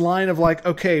this line of like,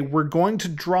 okay, we're going to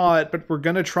draw it, but we're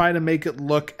going to try to make it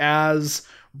look as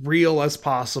real as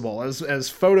possible, as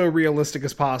photorealistic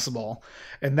as possible.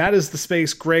 And that is the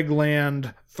space Greg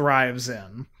Land thrives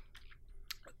in.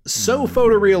 So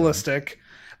photorealistic,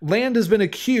 Land has been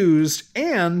accused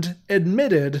and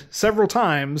admitted several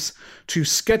times to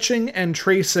sketching and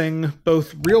tracing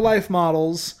both real-life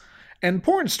models and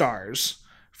porn stars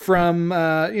from,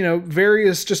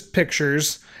 various just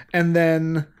pictures, and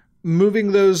then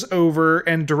moving those over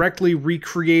and directly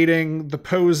recreating the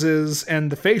poses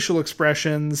and the facial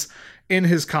expressions in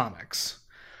his comics.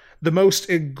 The most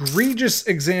egregious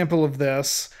example of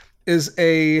this is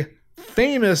a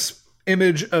famous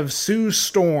image of Sue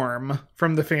Storm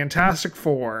from the Fantastic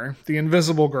Four, the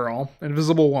Invisible Girl,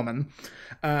 Invisible Woman,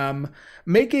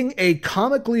 making a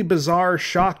comically bizarre,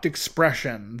 shocked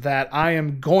expression that I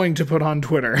am going to put on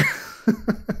Twitter.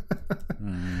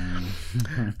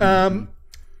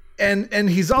 And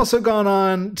he's also gone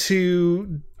on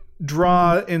to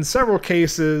draw, in several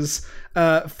cases,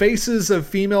 faces of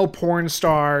female porn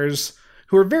stars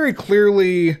who are very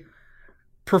clearly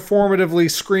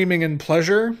performatively screaming in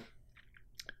pleasure,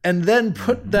 and then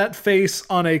put that face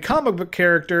on a comic book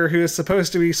character who is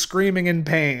supposed to be screaming in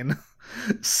pain.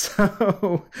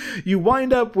 So you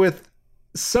wind up with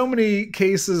so many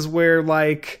cases where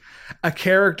like a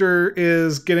character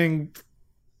is getting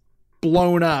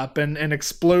blown up and an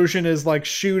explosion is like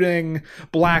shooting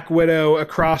Black Widow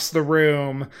across the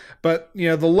room, but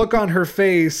the look on her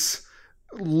face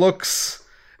looks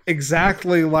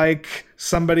exactly like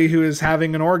somebody who is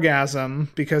having an orgasm,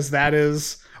 because that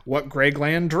is what Greg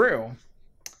Land drew.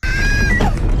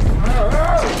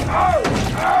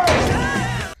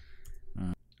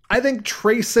 I think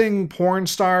tracing porn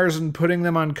stars and putting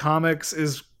them on comics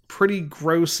is pretty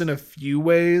gross in a few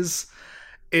ways.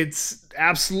 It's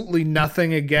absolutely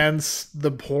nothing against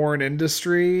the porn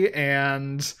industry,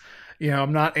 and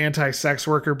I'm not anti-sex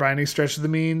worker by any stretch of the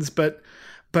means, but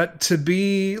to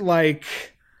be like,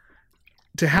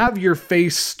 to have your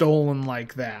face stolen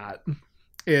like that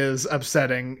is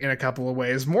upsetting in a couple of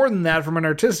ways. More than that, from an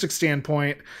artistic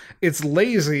standpoint, it's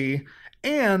lazy,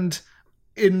 and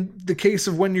in the case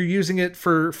of when you're using it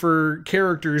for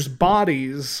characters'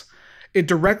 bodies, it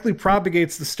directly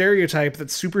propagates the stereotype that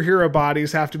superhero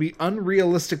bodies have to be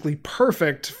unrealistically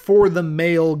perfect for the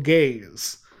male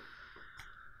gaze.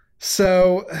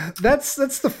 So that's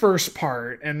the first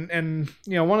part, and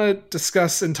I want to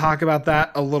discuss and talk about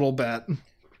that a little bit.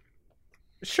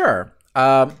 Sure.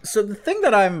 So the thing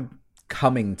that I'm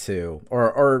coming to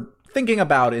or thinking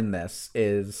about in this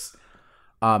is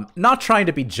not trying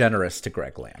to be generous to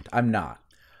Greg Land. I'm not.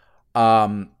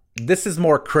 This is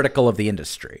more critical of the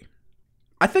industry.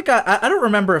 I think I don't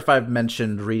remember if I've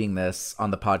mentioned reading this on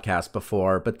the podcast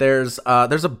before, but there's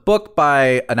a book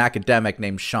by an academic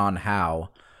named Sean Howe,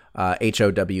 Howe,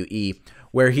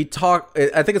 where he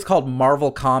I think it's called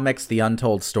Marvel Comics: The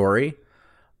Untold Story.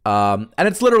 And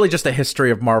it's literally just a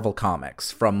history of Marvel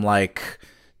Comics from like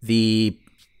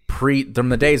from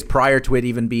the days prior to it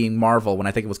even being Marvel, when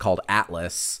I think it was called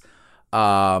Atlas,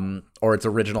 or its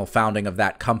original founding of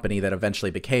that company that eventually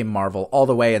became Marvel, all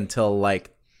the way until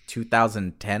like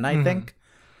 2010, I think.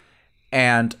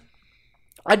 And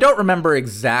I don't remember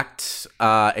exact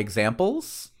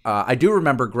examples. I do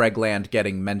remember Greg Land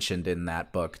getting mentioned in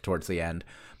that book towards the end,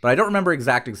 but I don't remember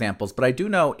exact examples. But I do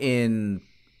know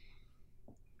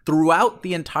throughout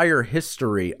the entire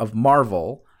history of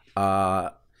Marvel,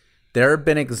 there have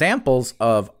been examples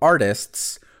of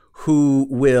artists who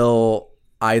will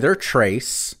either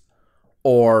trace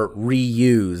or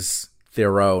reuse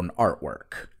their own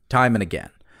artwork time and again.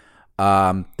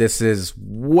 This is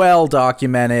well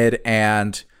documented,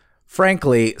 and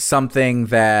frankly, something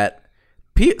that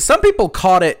some people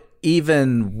caught it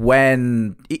even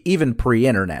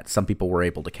pre-internet. Some people were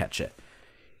able to catch it.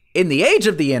 In the age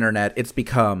of the internet, it's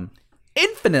become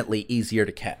infinitely easier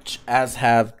to catch, as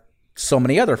have so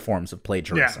many other forms of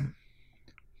plagiarism.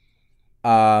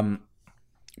 Yeah.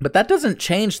 But that doesn't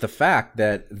change the fact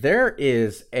that there's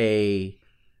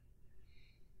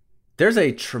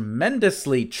a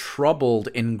tremendously troubled,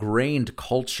 ingrained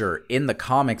culture in the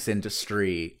comics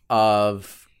industry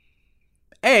of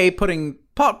putting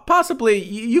possibly,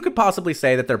 you could possibly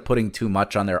say that they're putting too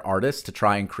much on their artists to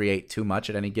try and create too much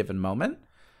at any given moment.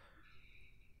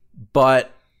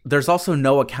 But there's also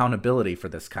no accountability for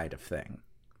this kind of thing.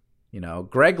 You know,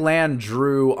 Greg Land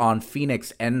drew on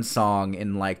Phoenix Endsong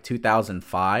in like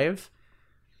 2005.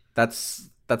 That's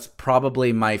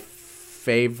probably my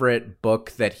favorite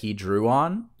book that he drew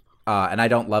on. And I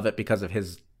don't love it because of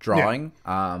his drawing.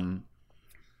 Yeah.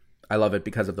 I love it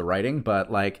because of the writing,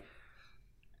 but like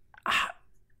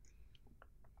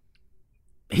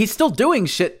he's still doing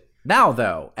shit now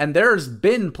though. And there's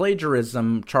been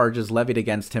plagiarism charges levied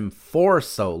against him for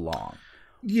so long.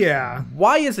 Yeah.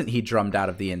 Why isn't he drummed out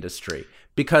of the industry?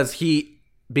 Because he's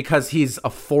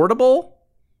affordable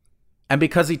and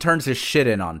because he turns his shit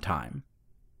in on time.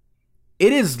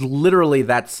 It is literally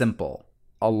that simple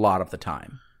a lot of the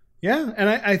time. Yeah, and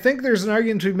I think there's an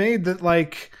argument to be made that,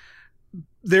 like,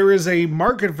 there is a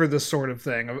market for this sort of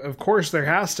thing. Of course, there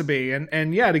has to be.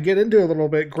 And yeah, to get into it a little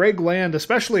bit, Greg Land,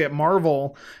 especially at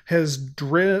Marvel, has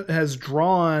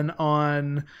drawn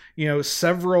on, you know,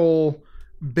 several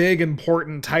big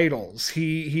important titles.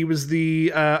 He was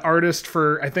the artist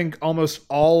for, I think, almost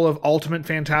all of Ultimate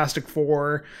Fantastic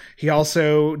Four. He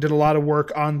also did a lot of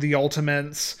work on the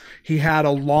Ultimates. He had a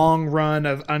long run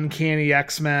of Uncanny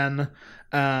X-Men.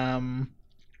 And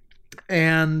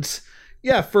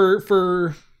yeah,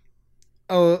 for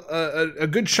a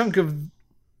good chunk of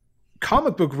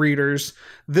comic book readers,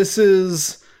 this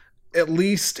is at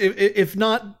least, if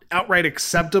not outright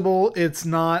acceptable, it's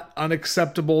not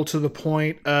unacceptable to the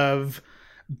point of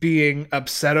being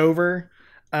upset over.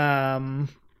 And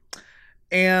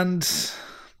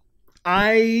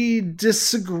I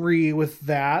disagree with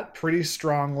that pretty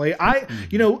strongly. I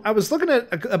was looking at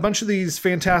a bunch of these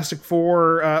Fantastic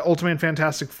Four, Ultimate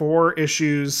Fantastic Four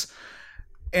issues,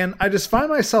 and I just find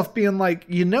myself being like,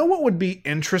 you know what would be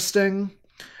interesting?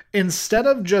 Instead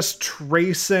of just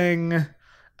tracing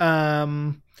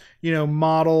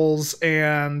models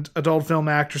and adult film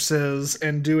actresses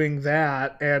and doing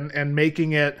that and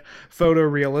making it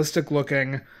photorealistic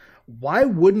looking, why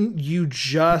wouldn't you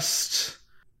just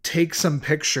take some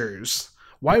pictures?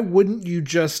 Why wouldn't you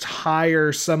just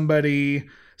hire some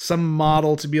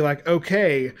model to be like,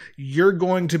 okay, you're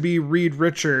going to be Reed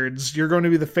Richards. You're going to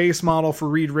be the face model for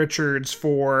Reed Richards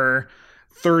for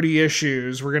 30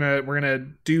 issues. We're gonna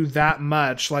do that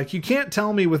much. Like, you can't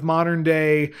tell me with modern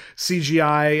day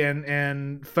CGI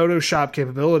and Photoshop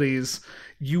capabilities,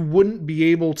 you wouldn't be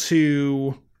able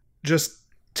to just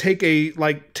take a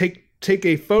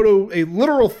photo, a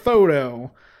literal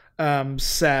photo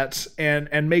set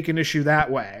and make an issue that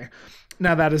way.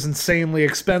 Now that is insanely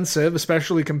expensive,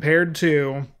 especially compared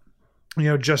to,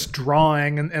 just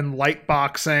drawing and light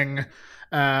boxing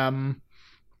a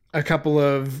couple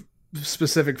of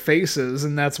specific faces,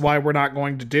 and that's why we're not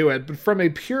going to do it. But from a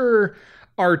pure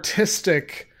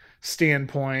artistic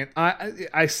standpoint,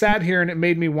 I sat here and it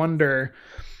made me wonder,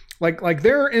 like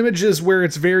there are images where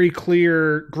it's very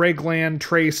clear Greg Land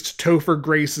traced Topher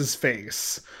Grace's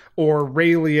face or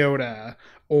Ray Liotta,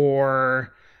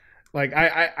 or like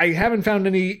I haven't found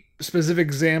any specific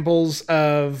examples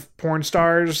of porn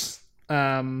stars, so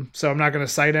I'm not going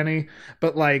to cite any,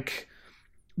 but like,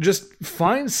 just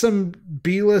find some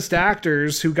B-list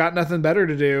actors who got nothing better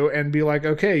to do and be like,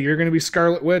 okay, you're going to be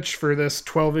Scarlet Witch for this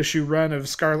 12-issue run of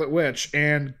Scarlet Witch,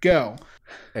 and go.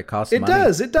 It costs money.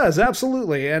 It does,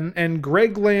 absolutely. And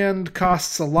Greg Land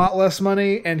costs a lot less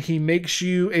money, and he makes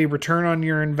you a return on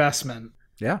your investment.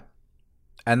 Yeah.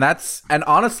 And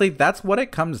honestly, that's what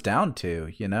it comes down to,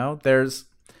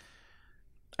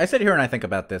 I sit here and I think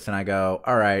about this and I go,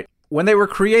 all right, when they were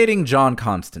creating John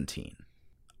Constantine,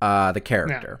 the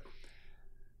character,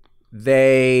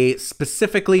 they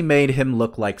specifically made him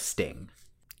look like Sting.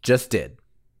 Just did.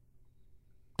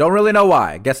 Don't really know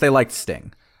why. I guess they liked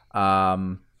Sting.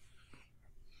 I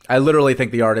literally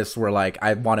think the artists were like,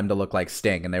 I want him to look like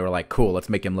Sting, and they were like, cool, let's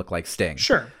make him look like Sting.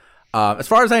 Sure. As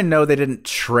far as I know, they didn't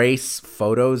trace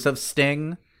photos of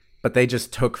Sting, but they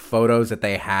just took photos that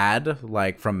they had,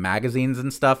 like from magazines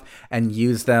and stuff, and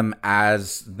used them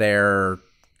as their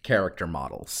character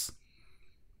models.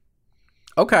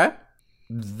 Okay.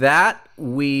 That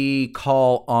we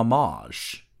call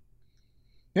homage.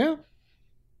 Yeah.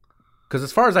 Because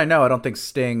as far as I know, I don't think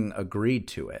Sting agreed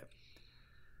to it.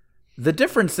 The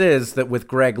difference is that with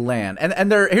Greg Land,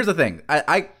 and here's the thing.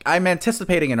 I'm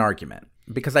anticipating an argument,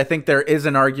 because I think there is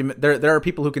an argument. There are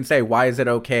people who can say, why is it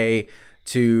okay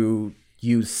to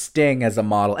use Sting as a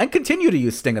model and continue to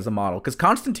use Sting as a model? Because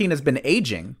Constantine has been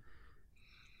aging,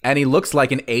 and he looks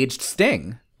like an aged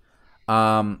Sting.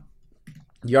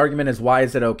 The argument is, why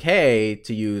is it okay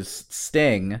to use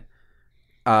Sting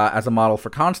as a model for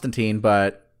Constantine,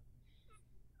 but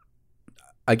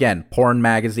again, porn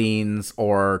magazines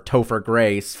or Topher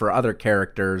Grace for other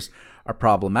characters are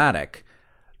problematic?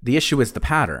 The issue is the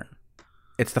pattern.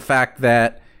 It's the fact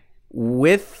that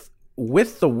with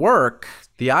the work,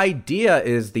 the idea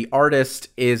is the artist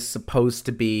is supposed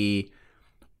to be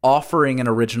offering an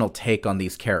original take on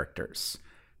these characters.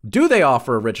 Do they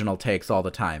offer original takes all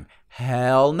the time?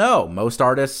 Hell no. Most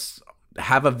artists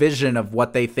have a vision of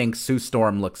what they think Sue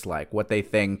Storm looks like, what they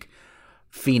think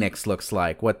Phoenix looks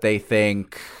like, what they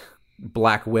think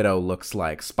Black Widow looks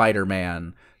like,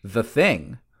 Spider-Man, The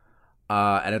Thing.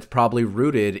 And it's probably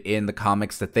rooted in the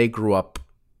comics that they grew up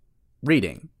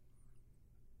reading.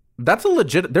 That's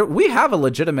we have a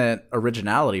legitimate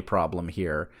originality problem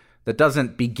here that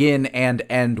doesn't begin and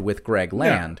end with Greg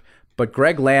Land. Yeah. But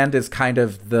Greg Land is kind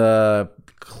of the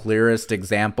clearest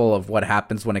example of what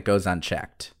happens when it goes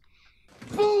unchecked.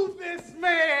 Fool this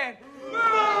man!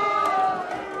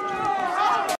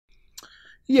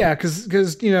 Yeah,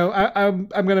 because you know, I'm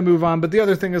going to move on. But the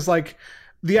other thing is, like,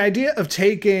 the idea of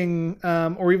taking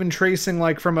or even tracing,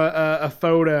 like, from a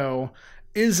photo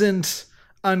isn't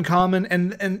uncommon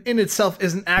and in itself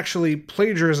isn't actually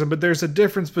plagiarism, but there's a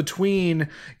difference between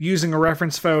using a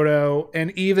reference photo and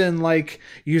even like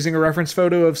using a reference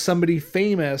photo of somebody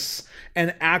famous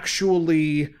and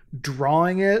actually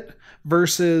drawing it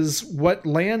versus what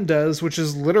Land does, which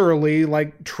is literally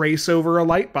like trace over a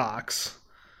light box.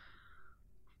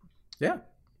 Yeah.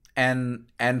 And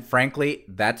frankly,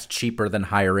 that's cheaper than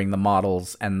hiring the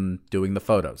models and doing the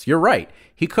photos. You're right.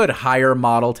 He could hire a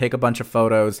model, take a bunch of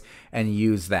photos, and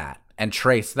use that and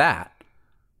trace that.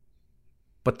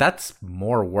 But that's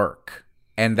more work.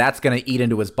 And that's going to eat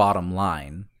into his bottom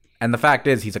line. And the fact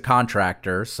is, he's a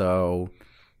contractor, so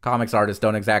comics artists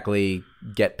don't exactly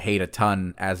get paid a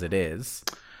ton as it is.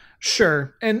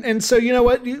 Sure. And so, you know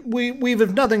what? We've,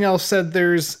 if nothing else, said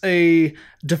there's a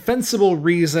defensible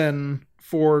reason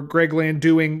for Greg Land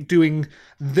doing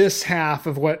this half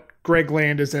of what Greg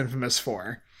Land is infamous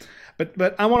for.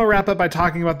 But I want to wrap up by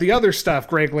talking about the other stuff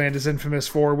Greg Land is infamous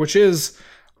for, which is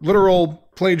literal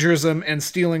plagiarism and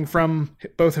stealing from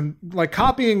both him, like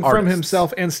copying artists from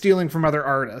himself and stealing from other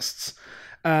artists.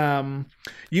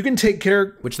 You can take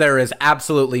care, which there is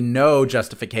absolutely no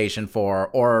justification for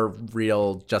or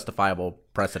real justifiable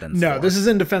precedence. No, this is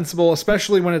indefensible,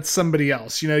 especially when it's somebody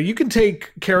else. You know, you can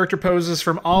take character poses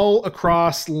from all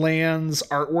across Land's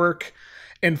artwork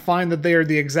and find that they are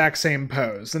the exact same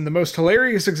pose. And the most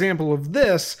hilarious example of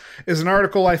this is an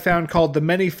article I found called The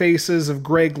Many Faces of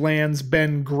Greg Land's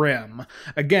Ben Grimm.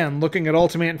 Again, looking at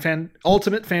Ultimate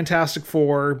Fantastic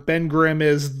Four, Ben Grimm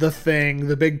is the Thing,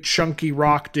 the big chunky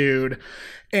rock dude.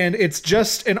 And it's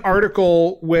just an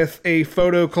article with a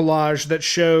photo collage that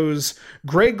shows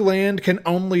Greg Land can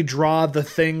only draw the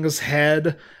Thing's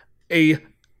head a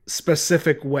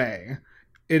specific way.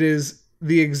 It is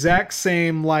the exact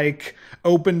same, like,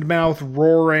 opened mouth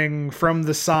roaring from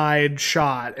the side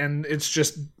shot, and it's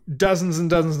just dozens and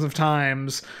dozens of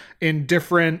times in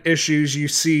different issues you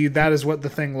see that is what the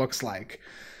Thing looks like.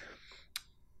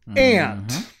 Mm-hmm.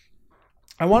 And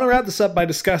I want to wrap this up by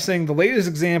discussing the latest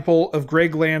example of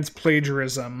Greg Land's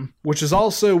plagiarism, which is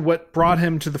also what brought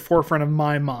him to the forefront of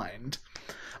my mind.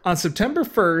 On September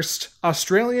 1st,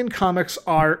 Australian comics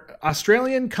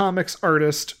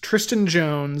artist Tristan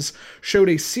Jones showed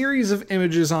a series of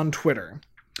images on Twitter.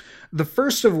 The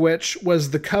first of which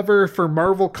was the cover for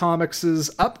Marvel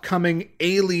Comics' upcoming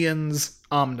Aliens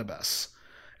omnibus.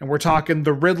 And we're talking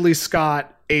the Ridley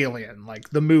Scott Alien,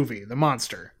 like the movie, the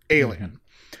monster, Alien.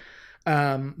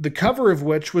 Mm-hmm. The cover of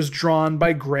which was drawn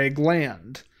by Greg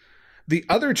Land. The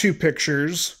other two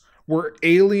pictures were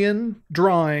Alien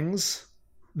drawings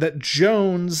that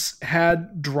Jones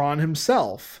had drawn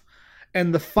himself.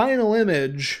 And the final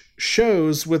image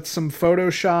shows with some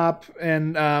Photoshop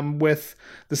and with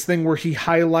this thing where he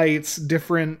highlights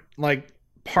different like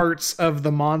parts of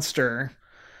the monster.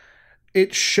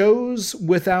 It shows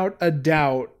without a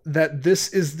doubt that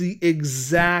this is the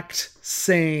exact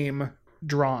same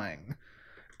drawing.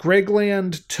 Greg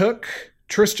Land took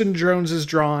Tristan Jones's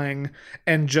drawing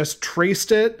and just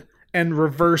traced it and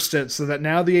reversed it so that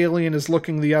now the alien is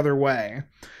looking the other way.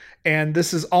 And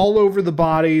this is all over the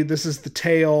body. This is the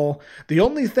tail. The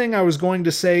only thing I was going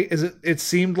to say is it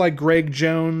seemed like Greg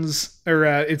Land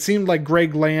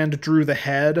drew the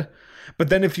head. But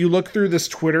then if you look through this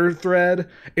Twitter thread,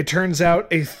 it turns out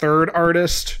a third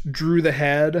artist drew the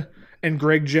head and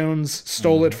Greg Jones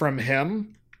stole it from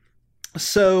him.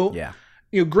 So, yeah,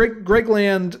 you know, Greg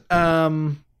Land,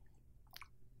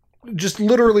 just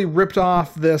literally ripped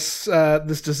off this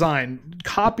design,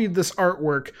 copied this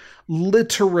artwork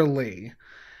literally.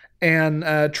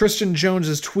 And Tristan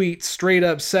Jones's tweet straight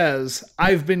up says,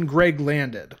 "I've been Greg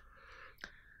Landed."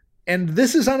 And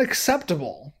this is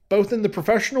unacceptable, both in the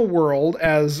professional world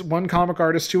as one comic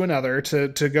artist to another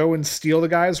to go and steal the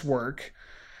guy's work,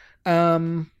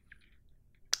 And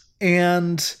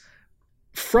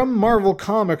from Marvel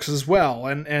Comics as well.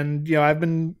 And you know, I've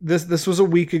been this was a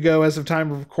week ago as of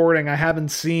time of recording. I haven't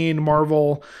seen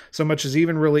Marvel so much as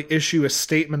even really issue a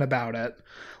statement about it.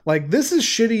 Like, this is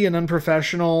shitty and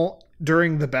unprofessional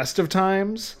during the best of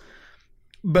times,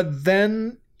 but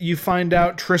then you find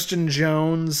out Tristan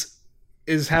Jones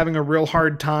is having a real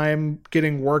hard time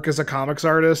getting work as a comics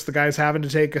artist. The guy's having to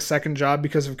take a second job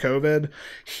because of COVID.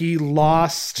 He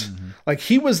lost, like,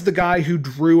 he was the guy who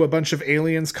drew a bunch of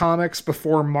Aliens comics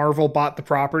before Marvel bought the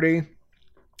property.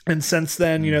 And since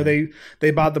then, you know,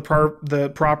 they bought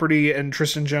the property, and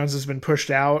Tristan Jones has been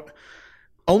pushed out,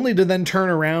 only to then turn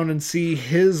around and see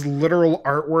his literal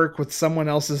artwork with someone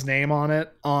else's name on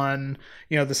it on,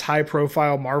 you know, this high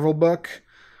profile Marvel book.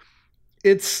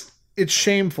 It's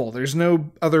shameful. There's no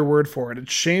other word for it.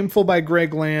 It's shameful by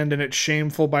Greg Land, and it's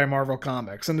shameful by Marvel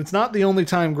Comics. And it's not the only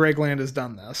time Greg Land has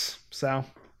done this. So,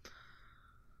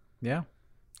 yeah.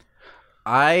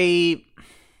 I'll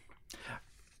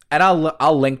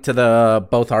link to the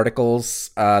both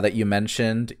articles that you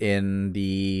mentioned in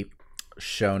the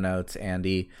show notes,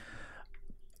 Andy.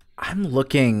 I'm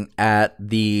looking at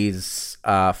these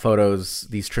photos,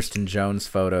 these Tristan Jones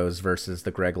photos versus the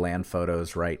Greg Land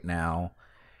photos right now.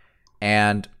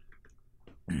 And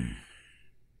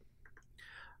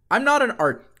I'm not an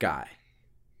art guy.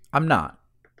 I'm not.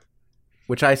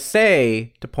 Which I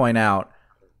say to point out,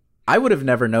 I would have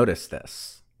never noticed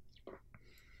this.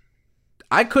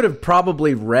 I could have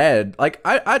probably read, like,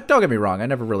 I don't get me wrong, I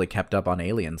never really kept up on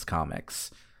Aliens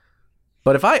comics.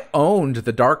 But if I owned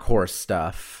the Dark Horse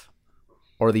stuff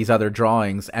or these other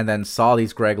drawings and then saw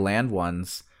these Greg Land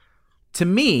ones, to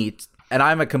me, and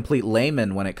I'm a complete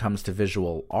layman when it comes to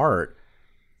visual art,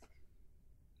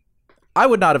 I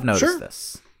would not have noticed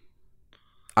this.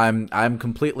 I'm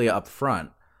completely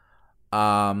upfront.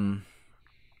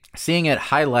 Seeing it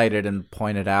highlighted and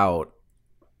pointed out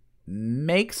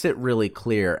makes it really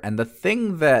clear. And the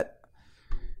thing that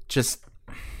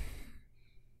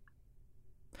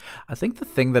I think the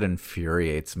thing that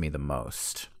infuriates me the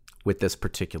most with this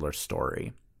particular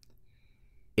story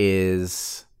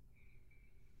is,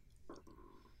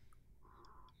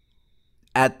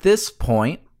 at this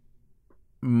point,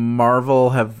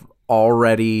 Marvel have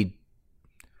already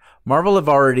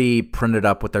printed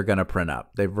up what they're going to print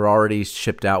up. They've already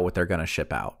shipped out what they're going to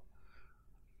ship out.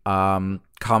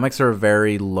 Comics are a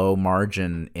very low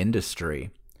margin industry.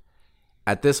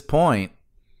 At this point,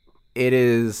 it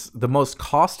is the most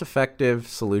cost effective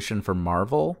solution for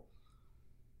Marvel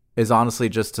is honestly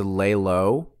just to lay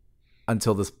low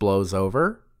until this blows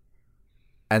over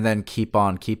and then keep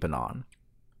on keeping on.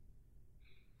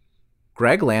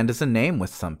 Greg Land is a name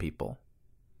with some people.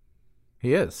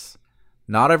 He is.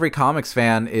 Not every comics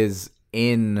fan is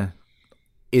in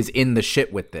the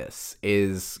shit with this,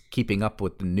 is keeping up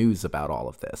with the news about all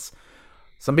of this.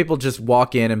 Some people just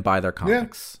walk in and buy their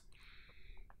comics. Yeah.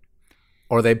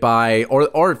 Or they buy,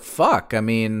 or fuck, I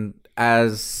mean,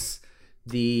 as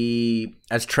trade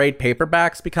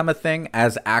paperbacks become a thing,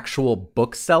 as actual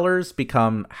booksellers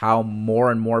become how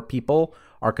more and more people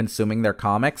are consuming their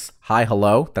comics. Hi,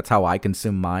 hello. That's how I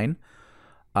consume mine.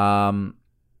 Via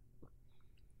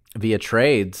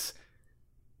trades,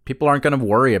 people aren't going to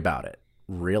worry about it,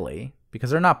 really, because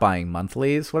they're not buying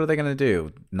monthlies. What are they going to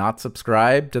do? Not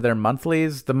subscribe to their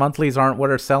monthlies? The monthlies aren't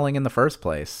what are selling in the first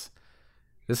place.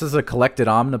 This is a collected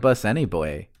omnibus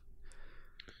anyway.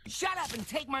 Shut up and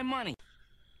take my money.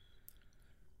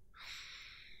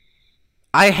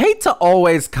 I hate to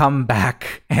always come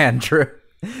back, Andrew,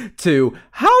 to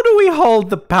how do we hold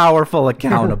the powerful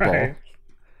accountable?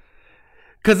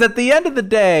 Because at the end of the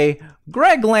day,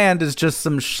 Greg Land is just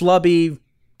some schlubby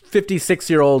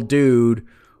 56-year-old dude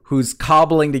who's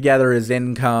cobbling together his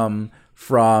income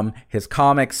from his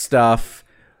comic stuff,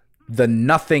 the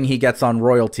nothing he gets on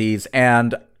royalties,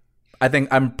 and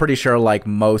I'm pretty sure, like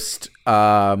most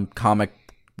comic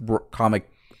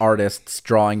artists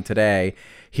drawing today,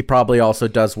 he probably also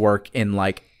does work in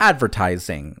like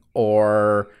advertising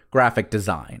or graphic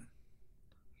design.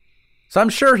 So I'm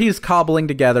sure he's cobbling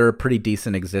together a pretty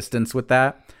decent existence with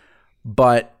that,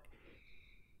 but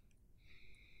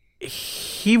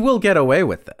he will get away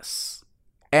with this,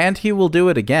 and he will do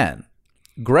it again.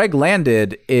 Greg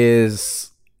Landed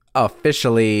is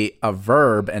officially a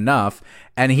verb enough,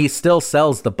 and he still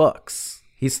sells the books.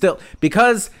 He's still,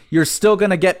 because you're still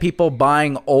going to get people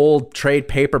buying old trade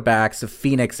paperbacks of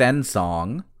Phoenix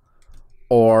Endsong,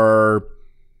 or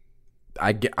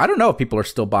I don't know if people are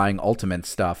still buying Ultimate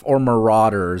stuff or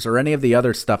Marauders or any of the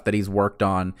other stuff that he's worked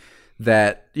on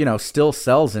that, you know, still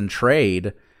sells in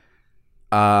trade.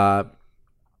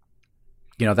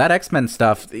 that X-Men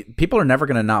stuff, people are never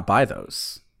going to not buy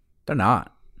those. They're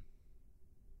not.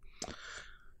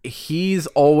 He's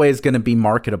always going to be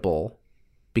marketable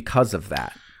because of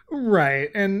that. Right.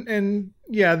 And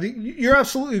yeah, you're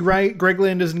absolutely right. Greg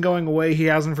Land isn't going away. He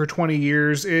hasn't for 20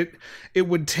 years. It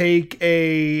would take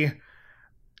a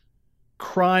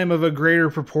crime of a greater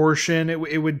proportion.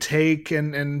 It would take,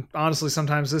 and honestly,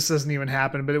 sometimes this doesn't even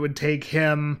happen, but it would take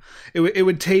him, it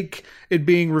would take it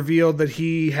being revealed that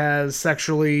he has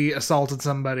sexually assaulted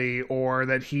somebody, or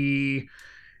that he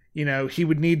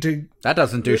would need to. That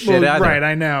doesn't do shit either. Right,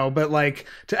 I know. But like,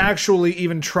 to actually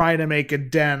even try to make a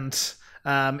dent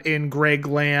in Greg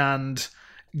Land,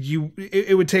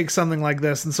 it would take something like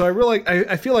this. And so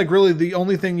I feel like really the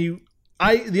only thing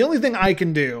I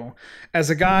can do as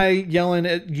a guy yelling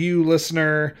at you,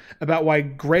 listener, about why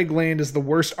Greg Land is the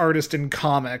worst artist in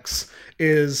comics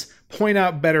is point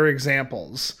out better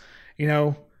examples.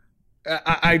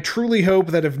 I truly hope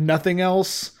that if nothing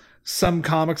else, some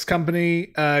comics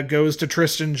company goes to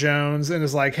Tristan Jones and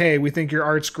is like, hey, we think your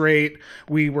art's great.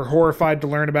 We were horrified to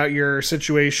learn about your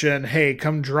situation. Hey,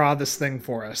 come draw this thing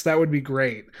for us. That would be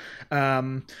great.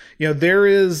 There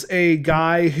is a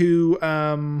guy who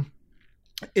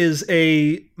is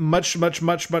a much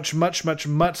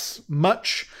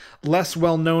less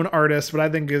well-known artist, but I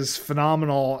think is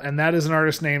phenomenal. And that is an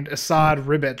artist named Asad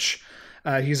Ribic.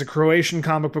 He's a Croatian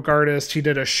comic book artist. He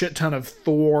did a shit ton of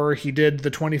Thor. He did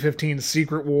the 2015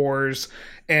 Secret Wars.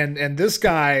 And this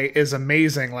guy is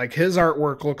amazing. Like, his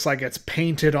artwork looks like it's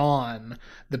painted on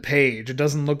the page. It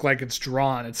doesn't look like it's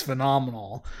drawn. It's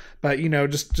phenomenal. But,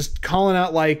 just calling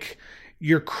out like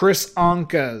your Chris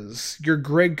Ankas, your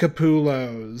Greg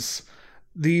Capullos,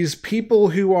 these people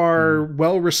who are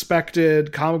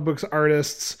well-respected comic books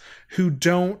artists who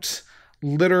don't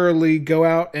literally go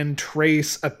out and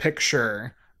trace a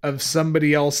picture of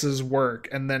somebody else's work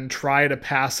and then try to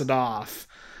pass it off.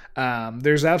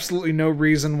 There's absolutely no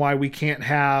reason why we can't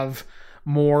have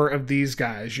more of these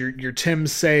guys. Your Tim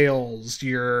Sales,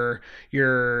 your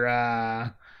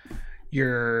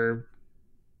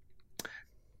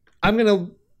I'm gonna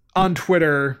on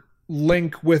Twitter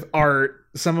link with art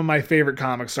some of my favorite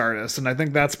comics artists, and I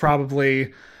think that's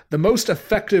probably the most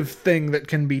effective thing that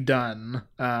can be done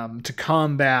to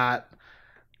combat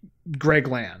Greg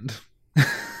Land.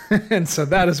 And so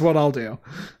that is what I'll do.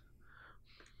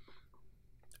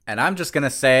 And I'm just going to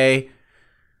say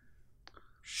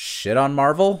shit on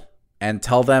Marvel and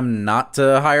tell them not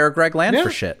to hire Greg Land for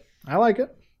shit. I like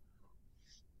it.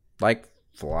 Like,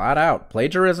 flat out.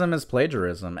 Plagiarism is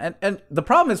plagiarism. And the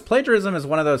problem is plagiarism is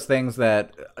one of those things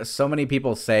that so many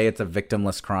people say it's a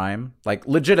victimless crime. Like,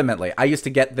 legitimately. I used to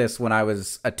get this when I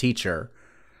was a teacher.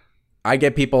 I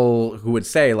get people who would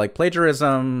say, like,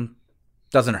 plagiarism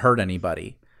doesn't hurt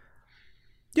anybody.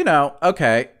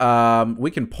 Okay,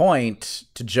 we can point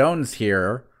to Jones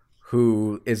here,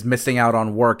 who is missing out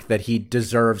on work that he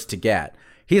deserves to get.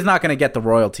 He's not going to get the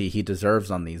royalty he deserves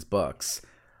on these books.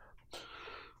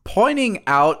 Pointing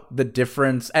out the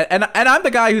difference, and I'm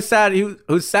the guy who sat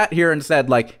here and said,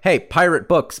 like, hey, pirate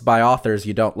books by authors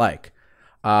you don't like.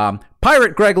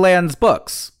 Pirate Greg Land's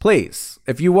books, please.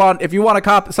 If you want to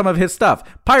copy some of his stuff,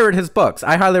 pirate his books.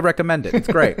 I highly recommend it. It's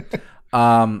great.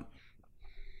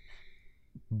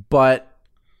 But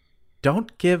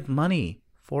don't give money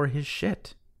for his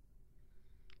shit.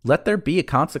 Let there be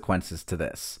consequences to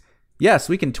this. Yes,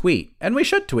 we can tweet, and we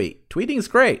should tweet. Tweeting is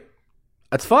great.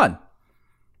 It's fun.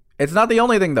 It's not the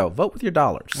only thing, though. Vote with your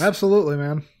dollars. Absolutely,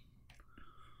 man.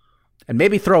 And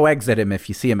maybe throw eggs at him if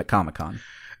you see him at Comic-Con.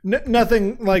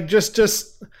 Nothing, like, just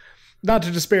not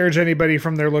to disparage anybody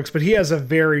from their looks, but he has a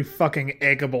very fucking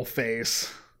eggable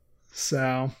face.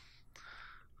 So.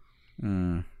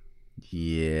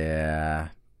 Yeah.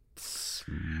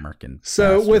 Smirking.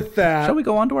 So bastard. With that. Shall we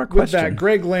go on to our question? With that,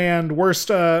 Greg Land,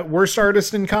 worst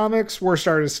artist in comics, worst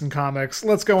artist in comics.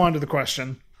 Let's go on to the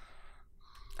question.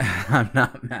 I'm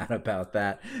not mad about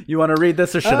that. You want to read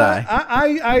this or should I?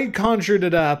 I conjured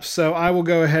it up, so I will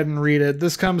go ahead and read it.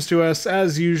 This comes to us,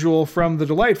 as usual, from the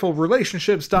delightful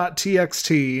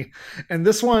relationships.txt, and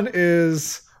this one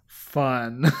is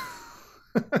fun.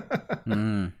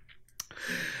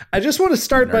 I just want to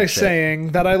start by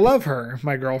saying that I love her,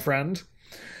 my girlfriend.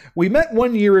 We met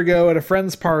 1 year ago at a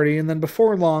friend's party, and then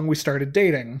before long, we started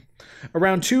dating.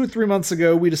 Around 2-3 months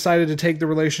ago, we decided to take the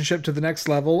relationship to the next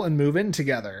level and move in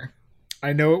together.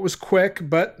 I know it was quick,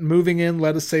 but moving in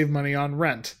let us save money on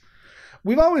rent.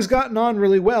 We've always gotten on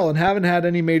really well and haven't had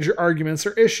any major arguments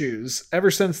or issues. Ever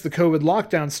since the COVID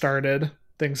lockdown started,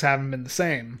 things haven't been the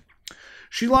same.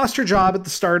 She lost her job at the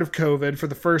start of COVID for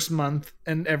the first month,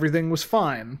 and everything was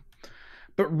fine.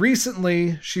 but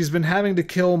recently she's been having to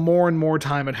kill more and more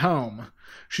time at home.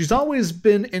 She's always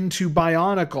been into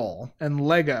Bionicle and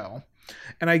Lego,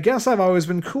 and I guess I've always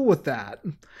been cool with that,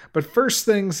 but first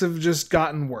things have just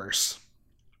gotten worse.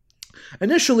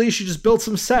 Initially, she just built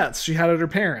some sets she had at her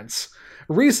parents'.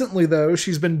 Recently, though,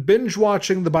 she's been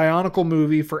binge-watching the Bionicle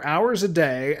movie for hours a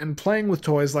day and playing with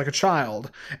toys like a child.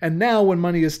 And now, when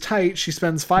money is tight, she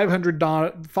spends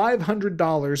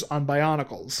 $500 on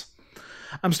Bionicles.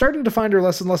 I'm starting to find her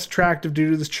less and less attractive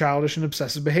due to this childish and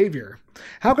obsessive behavior.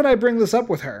 How can I bring this up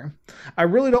with her? I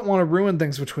really don't want to ruin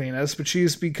things between us, but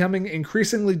she's becoming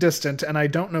increasingly distant, and I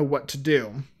don't know what to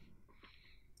do.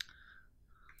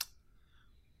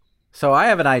 So I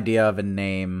have an idea of a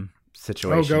name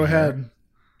situation. Oh, go here.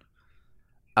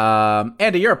 ahead.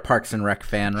 Andy, you're a Parks and Rec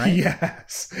fan, right?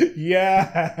 Yes.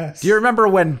 Yes. Do you remember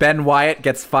when Ben Wyatt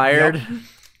gets fired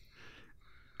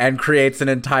and creates an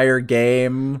entire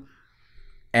game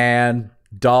and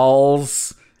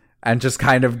dolls and just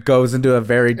kind of goes into a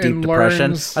very deep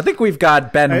depression? I think we've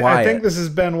got Ben Wyatt. I think this is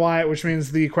Ben Wyatt, which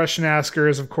means the question asker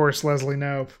is, of course, Leslie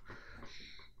Knope.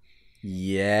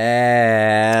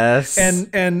 Yes.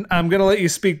 And I'm gonna let you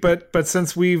speak, but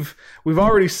since we've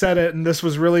already said it, and this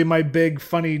was really my big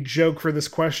funny joke for this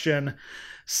question,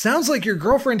 sounds like your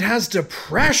girlfriend has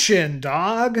depression,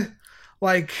 dog.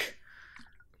 Like,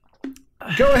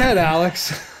 go ahead,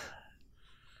 Alex.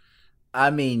 I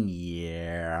mean,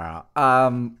 yeah.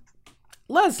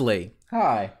 Leslie,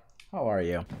 hi. How are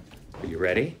you? Are you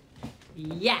ready?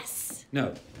 Yes.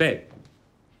 No, babe.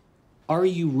 Are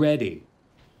you ready?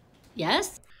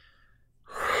 Yes?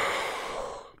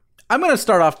 I'm going to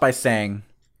start off by saying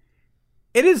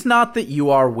it is not that you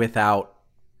are without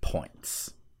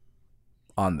points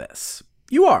on this.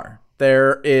 You are.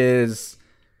 There is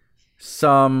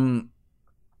some...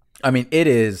 I mean,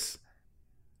 it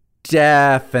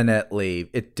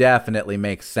definitely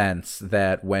makes sense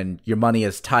that when your money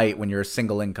is tight, when you're a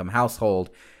single income household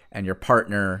and your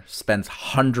partner spends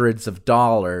hundreds of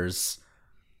dollars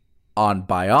on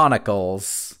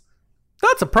Bionicles,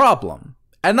 that's a problem.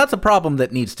 And that's a problem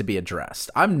that needs to be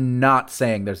addressed. I'm not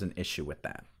saying there's an issue with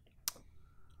that.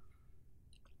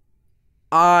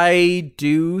 I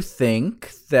do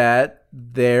think that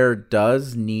there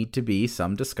does need to be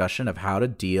some discussion of how to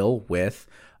deal with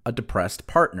a depressed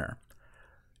partner.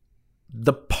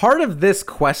 The part of this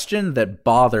question that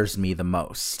bothers me the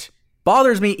most,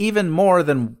 bothers me even more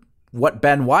than what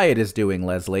Ben Wyatt is doing,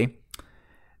 Leslie,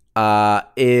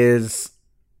 is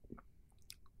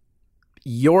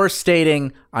you're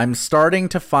stating, I'm starting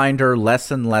to find her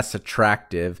less and less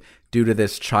attractive due to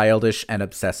this childish and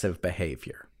obsessive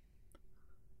behavior.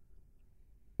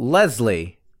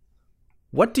 Leslie,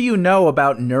 what do you know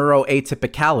about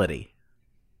neuroatypicality?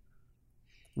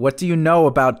 What do you know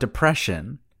about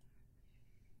depression?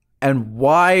 And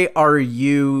why are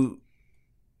you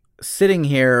sitting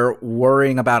here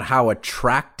worrying about how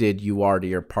attracted you are to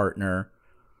your partner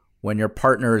when your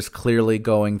partner is clearly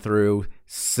going through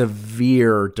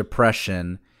severe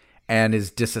depression and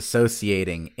is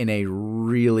disassociating in a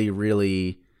really,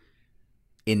 really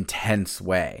intense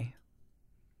way?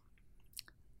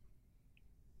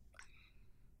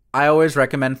 I always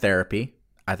recommend therapy.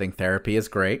 I think therapy is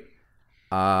great.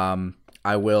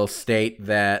 I will state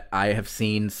that I have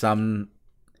seen some...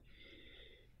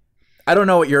 I don't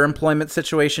know what your employment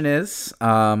situation is.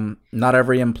 Not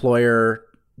every employer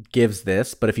gives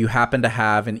this, but if you happen to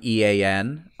have an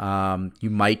EAN, you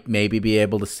might maybe be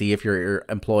able to see if your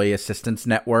employee assistance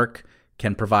network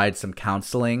can provide some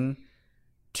counseling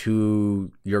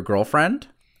to your girlfriend.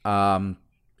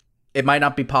 It might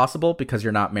not be possible because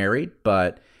you're not married,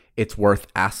 but it's worth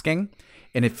asking.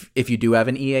 And if you do have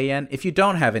an EAN, if you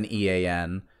don't have an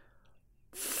EAN,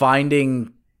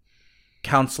 finding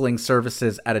counseling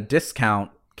services at a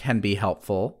discount can be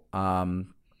helpful.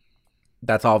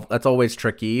 That's always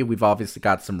tricky. We've obviously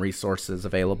got some resources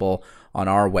available on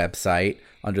our website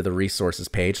under the resources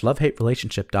page,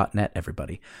 lovehaterelationship.net,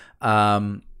 everybody.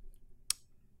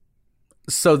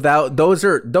 So those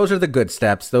are the good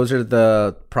steps. Those are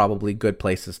the probably good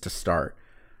places to start.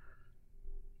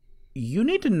 You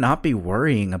need to not be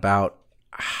worrying about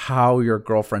how your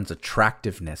girlfriend's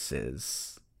attractiveness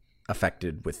is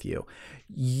affected with you.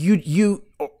 You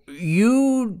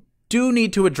do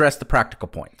need to address the practical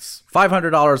points.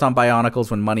 $500 on Bionicles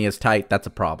when money is tight, that's a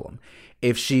problem.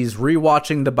 If she's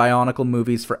rewatching the Bionicle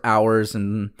movies for hours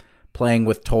and playing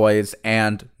with toys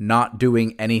and not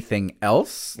doing anything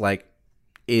else, like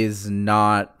is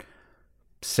not,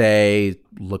 say,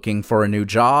 looking for a new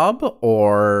job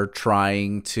or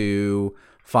trying to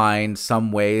find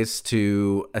some ways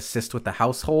to assist with the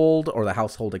household or the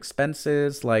household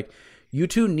expenses, like You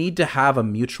two need to have a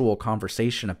mutual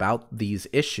conversation about these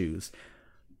issues.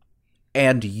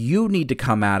 And you need to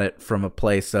come at it from a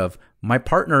place of, my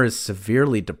partner is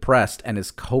severely depressed and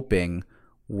is coping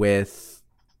with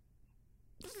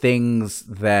things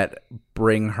that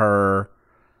bring her,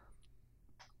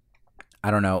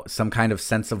 I don't know, some kind of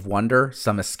sense of wonder,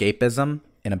 some escapism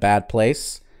in a bad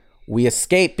place. We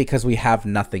escape because we have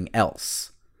nothing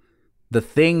else. The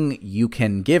thing you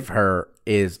can give her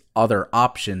is other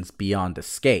options beyond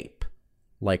escape,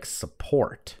 like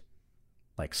support,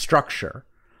 like structure,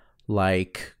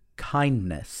 like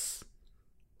kindness,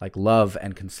 like love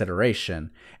and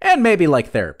consideration, and maybe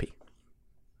like therapy.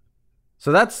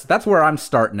 So that's where I'm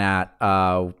starting at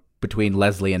between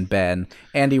Leslie and Ben.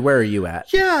 Andy, where are you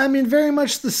at? Yeah, I mean, very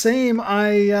much the same.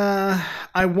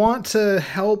 I want to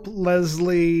help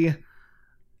Leslie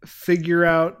figure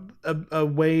out a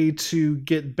way to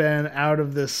get Ben out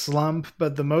of this slump,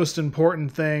 but the most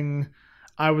important thing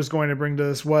I was going to bring to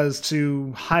this was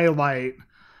to highlight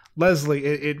Leslie.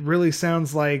 It really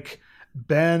sounds like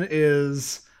Ben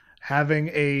is having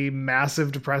a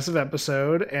massive depressive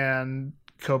episode and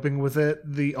coping with it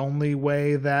the only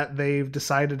way that they've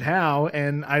decided how,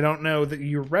 and I don't know that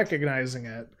you're recognizing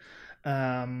it.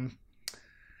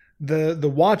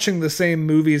 The watching the same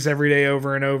movies every day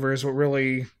over and over is what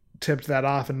really tipped that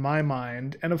off in my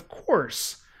mind. And of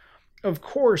course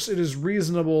it is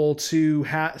reasonable to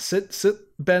sit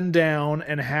Ben down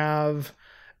and have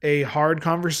a hard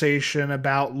conversation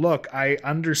about, look, I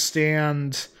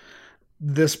understand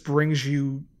this brings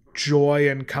you joy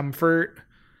and comfort,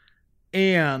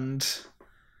 and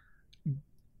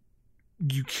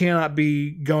you cannot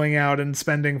be going out and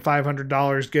spending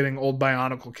 $500 getting old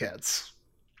Bionicle kits.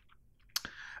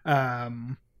 I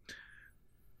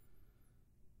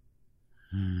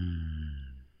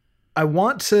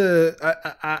want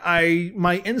to,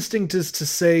 my instinct is to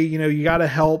say, you got to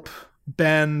help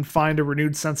Ben find a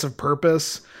renewed sense of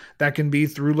purpose. That can be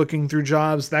through looking through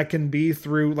jobs. That can be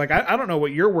through, like, I don't know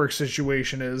what your work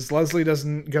situation is. Leslie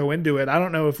doesn't go into it. I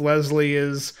don't know if Leslie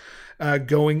is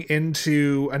going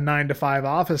into a 9-to-5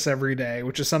 office every day,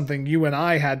 which is something you and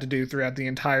I had to do throughout the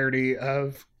entirety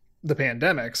of the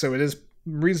pandemic. So it is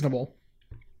reasonable.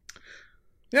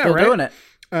 Yeah, Still right? doing it.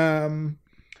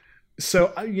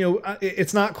 So,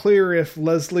 it's not clear if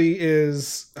Leslie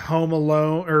is home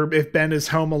alone or if Ben is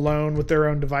home alone with their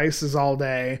own devices all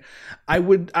day. I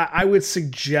would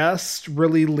suggest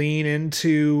really lean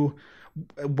into,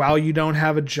 while you don't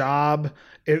have a job,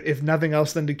 if nothing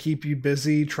else than to keep you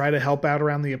busy, try to help out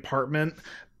around the apartment.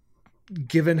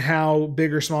 Given how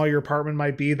big or small your apartment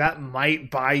might be, that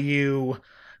might buy you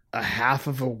a half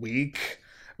of a week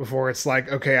before it's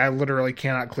like, okay, I literally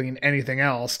cannot clean anything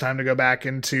else. Time to go back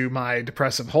into my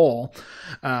depressive hole.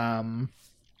 But,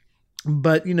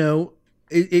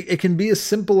 it can be as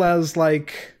simple as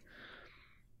like,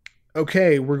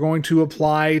 okay, we're going to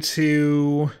apply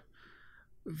to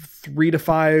 3 to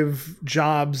 5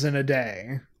 jobs in a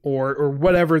day, or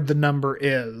whatever the number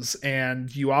is.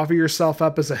 And you offer yourself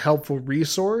up as a helpful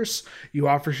resource. You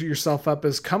offer yourself up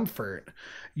as comfort.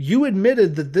 You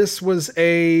admitted that this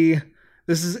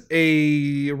is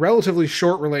a relatively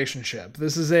short relationship.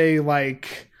 This is a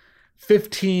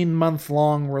 15-month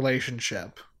long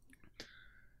relationship.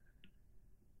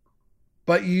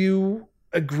 But you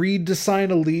agreed to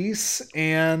sign a lease,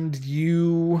 and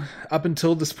you, up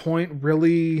until this point,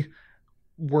 really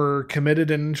were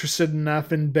committed and interested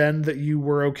enough in Ben that you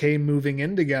were okay moving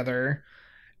in together.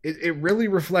 It really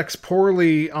reflects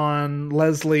poorly on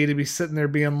Leslie to be sitting there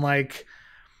being like,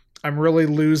 I'm really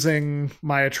losing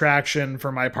my attraction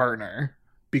for my partner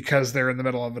because they're in the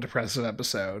middle of a depressive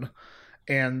episode.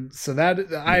 And so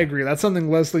that, I agree, that's something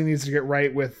Leslie needs to get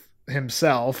right with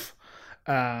himself,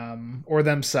 or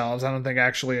themselves. I don't think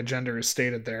actually a gender is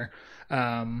stated there.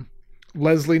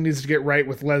 Leslie needs to get right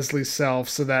with Leslie's self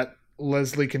so that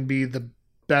Leslie can be the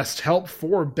best help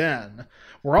for Ben.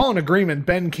 We're all in agreement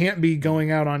Ben can't be going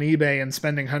out on eBay and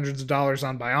spending hundreds of dollars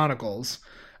on Bionicles.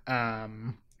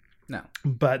 No.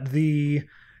 But the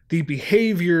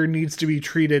behavior needs to be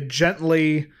treated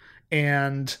gently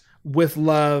and with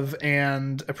love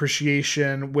and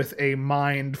appreciation, with a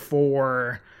mind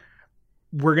for,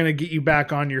 we're going to get you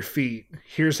back on your feet.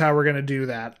 Here's how we're going to do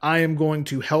that. I am going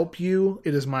to help you.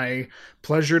 It is my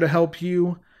pleasure to help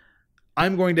you.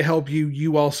 I'm going to help you.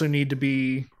 You also need to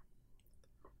be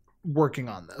working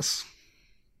on this.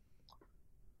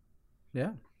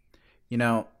 Yeah.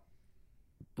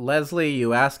 Leslie,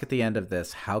 you ask at the end of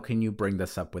this, how can you bring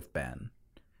this up with Ben?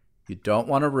 You don't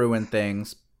want to ruin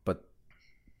things, but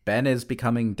Ben is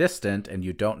becoming distant and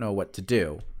you don't know what to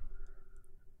do.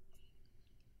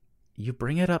 You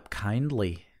bring it up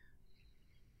kindly.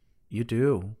 You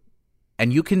do.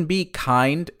 And you can be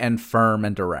kind and firm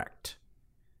and direct.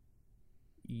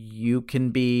 You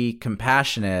can be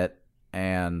compassionate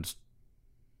and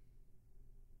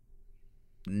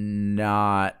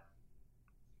not...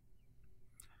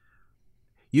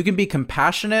 You can be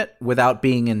compassionate without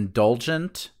being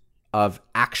indulgent of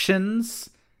actions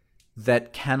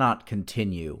that cannot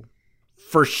continue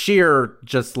for sheer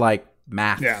just like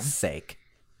math's sake.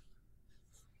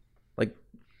 Like,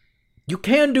 you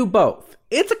can do both.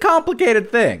 It's a complicated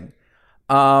thing.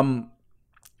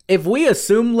 If we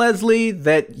assume, Leslie,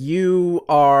 that you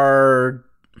are...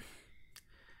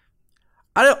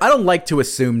 I don't like to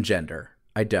assume gender.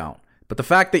 I don't. But the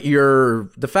fact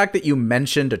that you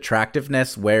mentioned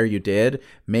attractiveness where you did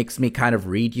makes me kind of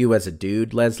read you as a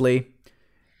dude, Leslie.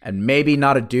 And maybe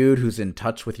not a dude who's in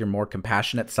touch with your more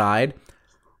compassionate side.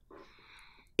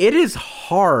 It is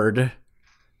hard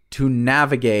to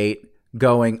navigate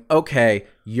going, okay,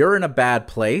 you're in a bad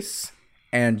place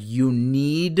and you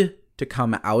need to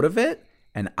come out of it,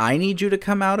 and I need you to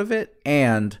come out of it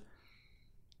and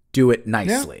do it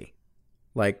nicely.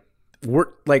 Yeah.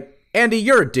 Andy,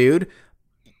 you're a dude.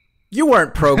 You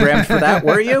weren't programmed for that,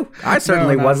 were you? I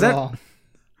certainly wasn't.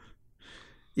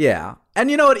 Yeah. And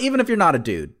you know what? Even if you're not a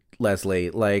dude, Leslie,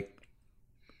 like,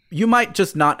 you might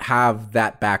just not have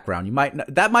that background.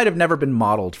 That might have never been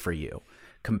modeled for you.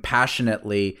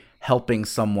 Compassionately helping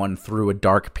someone through a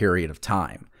dark period of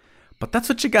time. But that's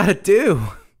what you got to do.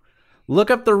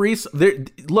 Look up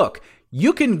look,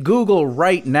 you can Google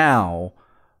right now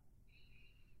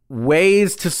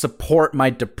ways to support my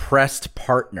depressed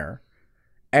partner,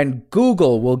 and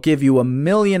Google will give you a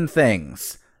million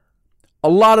things. A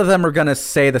lot of them are going to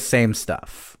say the same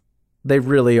stuff. They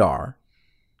really are.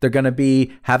 They're going to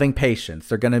be having patience.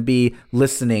 They're going to be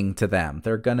listening to them.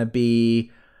 They're going to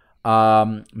be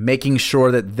making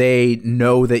sure that they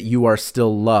know that you are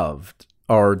still loved,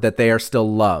 or that they are still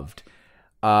loved.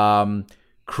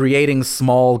 Creating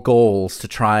small goals to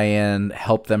try and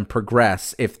help them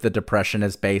progress if the depression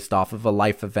is based off of a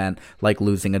life event like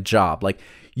losing a job. Like,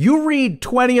 you read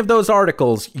 20 of those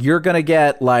articles, you're going to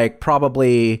get like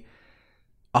probably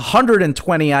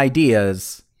 120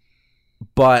 ideas,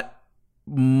 but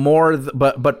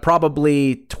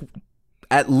probably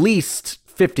at least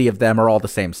 50 of them are all the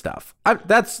same stuff.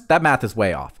 That math is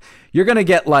way off. You're going to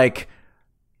get like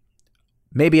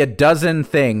maybe a dozen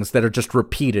things that are just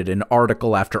repeated in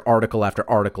article after article after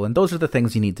article, and those are the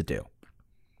things you need to do.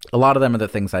 A lot of them are the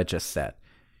things I just said.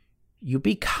 You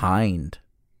be kind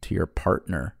to your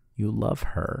partner. You love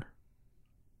her.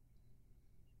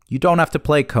 You don't have to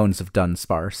play Cones of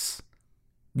Dunsparce.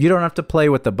 You don't have to play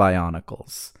with the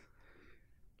Bionicles.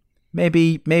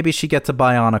 Maybe she gets a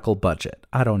Bionicle budget.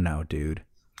 I don't know, dude.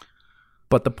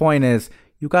 But the point is,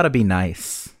 you gotta be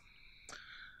nice.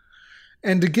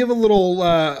 And to give a little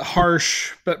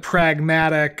harsh but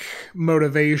pragmatic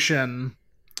motivation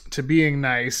to being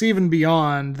nice, even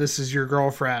beyond this is your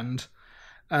girlfriend,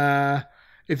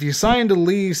 if you signed a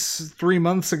lease 3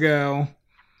 months ago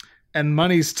and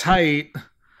money's tight,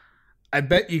 I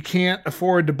bet you can't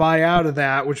afford to buy out of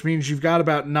that, which means you've got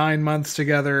about 9 months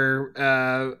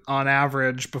together on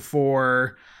average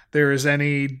before there is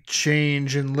any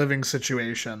change in living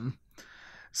situation.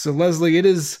 So, Leslie, it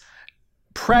is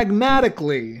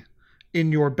pragmatically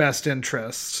in your best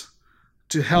interest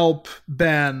to help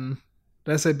Ben.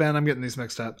 Did I say Ben? I'm getting these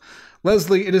mixed up.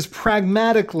 Leslie, it is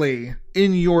pragmatically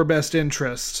in your best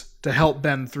interest to help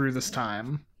Ben through this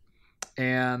time.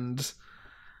 And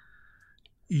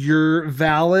you're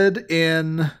valid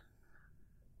in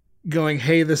going,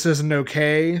 hey, this isn't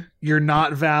okay. You're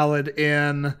not valid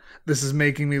in, this is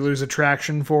making me lose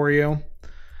attraction for you.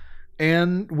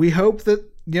 And we hope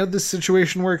that, this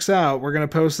situation works out. We're going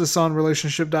to post this on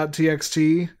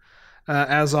relationship.txt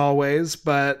as always,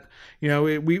 but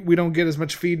we don't get as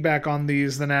much feedback on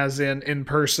these than as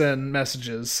in-person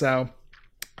messages. So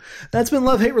that's been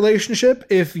Love Hate Relationship.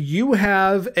 If you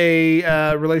have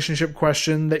a relationship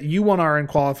question that you want our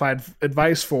unqualified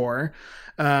advice for,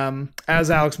 as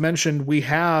Alex mentioned, we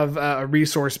have a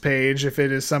resource page if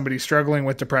it is somebody struggling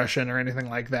with depression or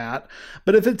anything like that.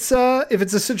 But if it's a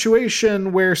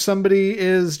situation where somebody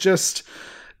is just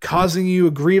causing you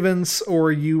a grievance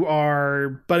or you are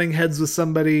butting heads with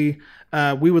somebody,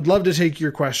 we would love to take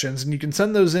your questions, and you can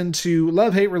send those into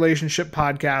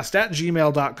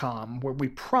lovehaterelationshippodcast@gmail.com, where we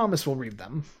promise we'll read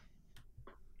them.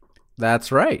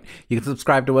 That's right. You can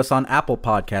subscribe to us on Apple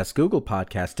Podcasts, Google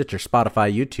Podcasts, Stitcher,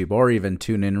 Spotify, YouTube, or even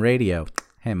TuneIn Radio.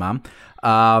 Hey, Mom.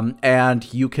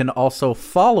 And you can also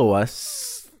follow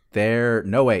us there.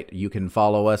 No, wait. You can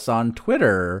follow us on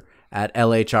Twitter at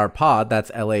LHR Pod. That's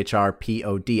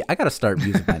LHRPOD. I got to start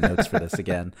using my notes for this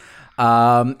again.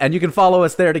 And you can follow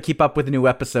us there to keep up with new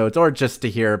episodes or just to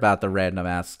hear about the random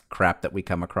ass crap that we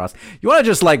come across. You want to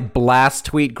just like blast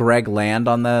tweet Greg Land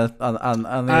on the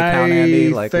account, Andy?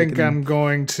 Like, I think I'm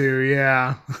going to,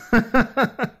 yeah.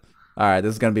 All right,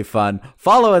 this is going to be fun.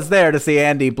 Follow us there to see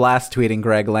Andy blast tweeting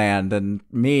Greg Land, and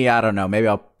me, I don't know, maybe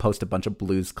I'll post a bunch of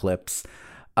blues clips.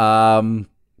 God.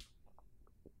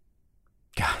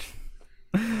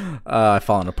 I've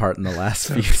fallen apart in the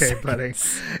last few seconds. Buddy.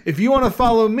 If you want to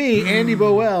follow me, Andy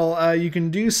Boel, you can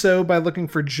do so by looking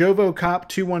for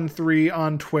JovoCop213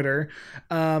 on Twitter.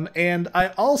 And I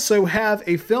also have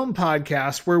a film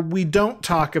podcast where we don't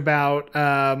talk about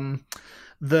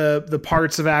the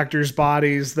parts of actors'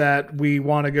 bodies that we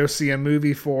want to go see a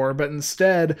movie for, but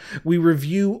instead we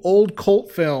review old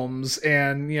cult films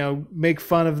and, you know, make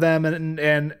fun of them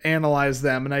and analyze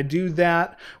them. And I do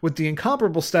that with the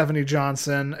incomparable Stephanie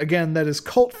Johnson. Again, that is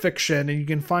Cult Fiction, and you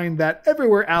can find that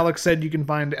everywhere Alex said you can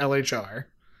find LHR.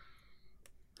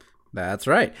 That's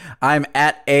right. I'm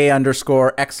at @A_X_RUIZ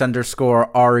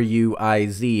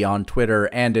on Twitter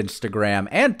and Instagram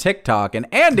and TikTok. And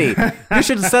Andy, you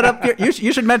should set up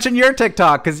you should mention your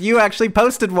TikTok because you actually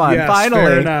posted one. Yes, finally.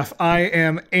 Fair enough. I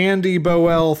am Andy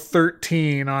Boel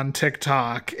 13 on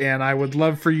TikTok, and I would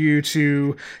love for you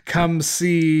to come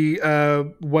see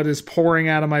what is pouring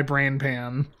out of my brain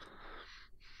pan.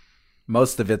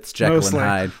 Most of it's Jekyll and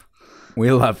Hyde.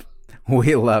 We love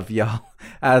y'all.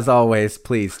 As always,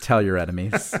 please tell your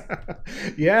enemies.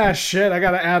 Yeah, shit. I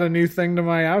got to add a new thing to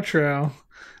my outro.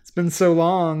 It's been so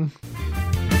long.